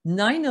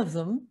 9 of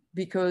them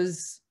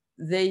because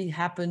they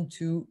happen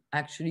to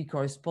actually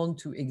correspond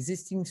to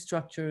existing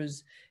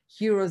structures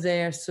here or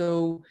there.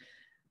 So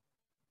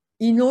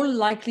in all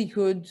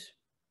likelihood,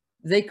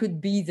 they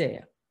could be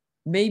there.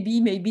 Maybe,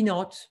 maybe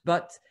not,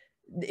 but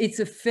it's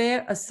a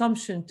fair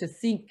assumption to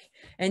think.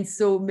 And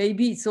so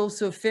maybe it's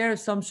also a fair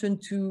assumption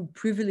to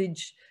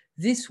privilege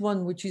this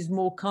one, which is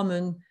more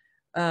common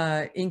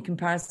in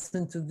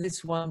comparison to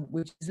this one,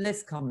 which is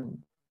less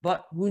common,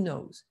 but who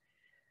knows?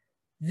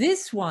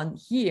 This one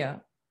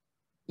here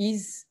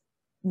is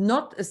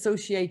not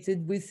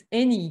associated with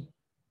any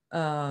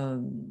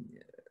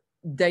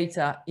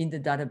data in the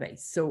database.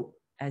 So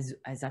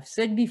as I've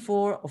said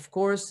before, of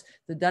course,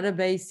 the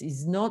database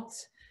is not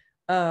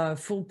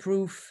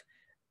foolproof,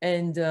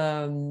 and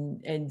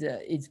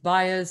it's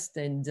biased,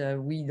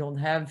 and we don't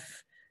have,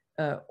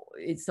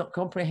 it's not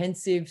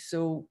comprehensive.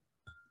 So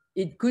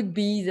it could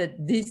be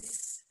that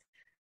this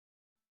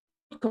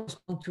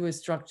corresponds to a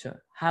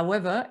structure.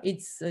 However,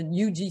 it's a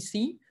new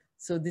GC,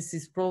 so this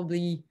is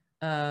probably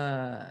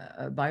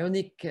a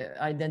bionic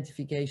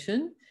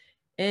identification.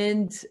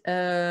 And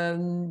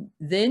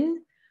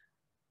then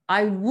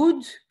I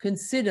would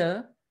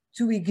consider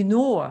to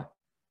ignore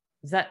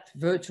that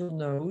virtual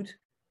node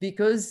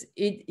because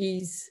it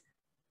is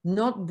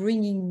not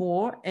bringing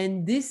more,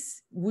 and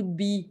this would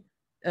be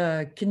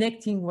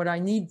connecting what I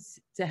need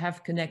to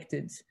have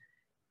connected.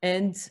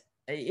 And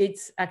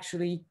it's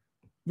actually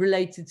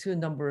related to a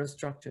number of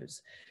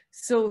structures.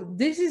 So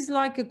this is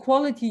like a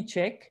quality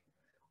check.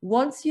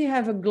 Once you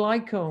have a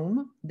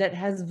glycome that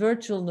has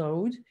virtual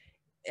node,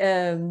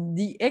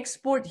 the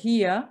export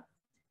here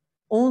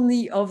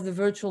only of the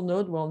virtual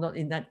node, well, not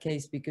in that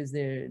case because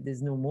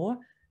there's no more,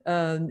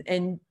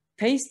 and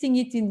pasting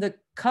it in the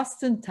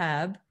custom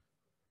tab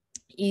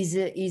is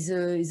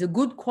a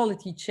good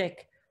quality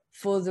check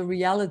for the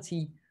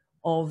reality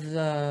of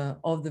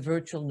the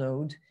virtual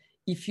node.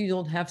 If you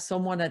don't have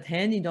someone at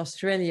hand in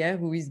Australia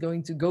who is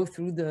going to go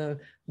through the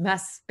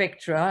mass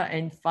spectra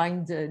and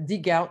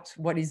dig out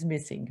what is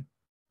missing.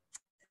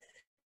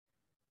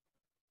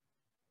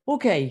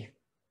 Okay,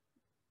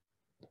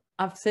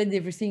 I've said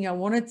everything I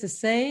wanted to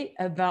say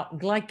about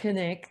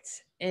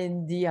GlyConnect,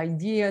 and the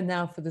idea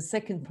now for the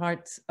second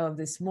part of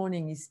this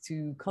morning is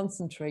to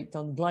concentrate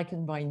on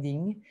glycan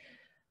binding,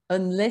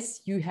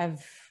 unless you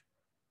have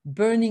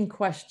burning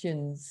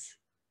questions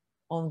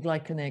on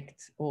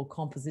GlyConnect or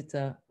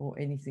Compositor or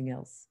anything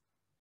else.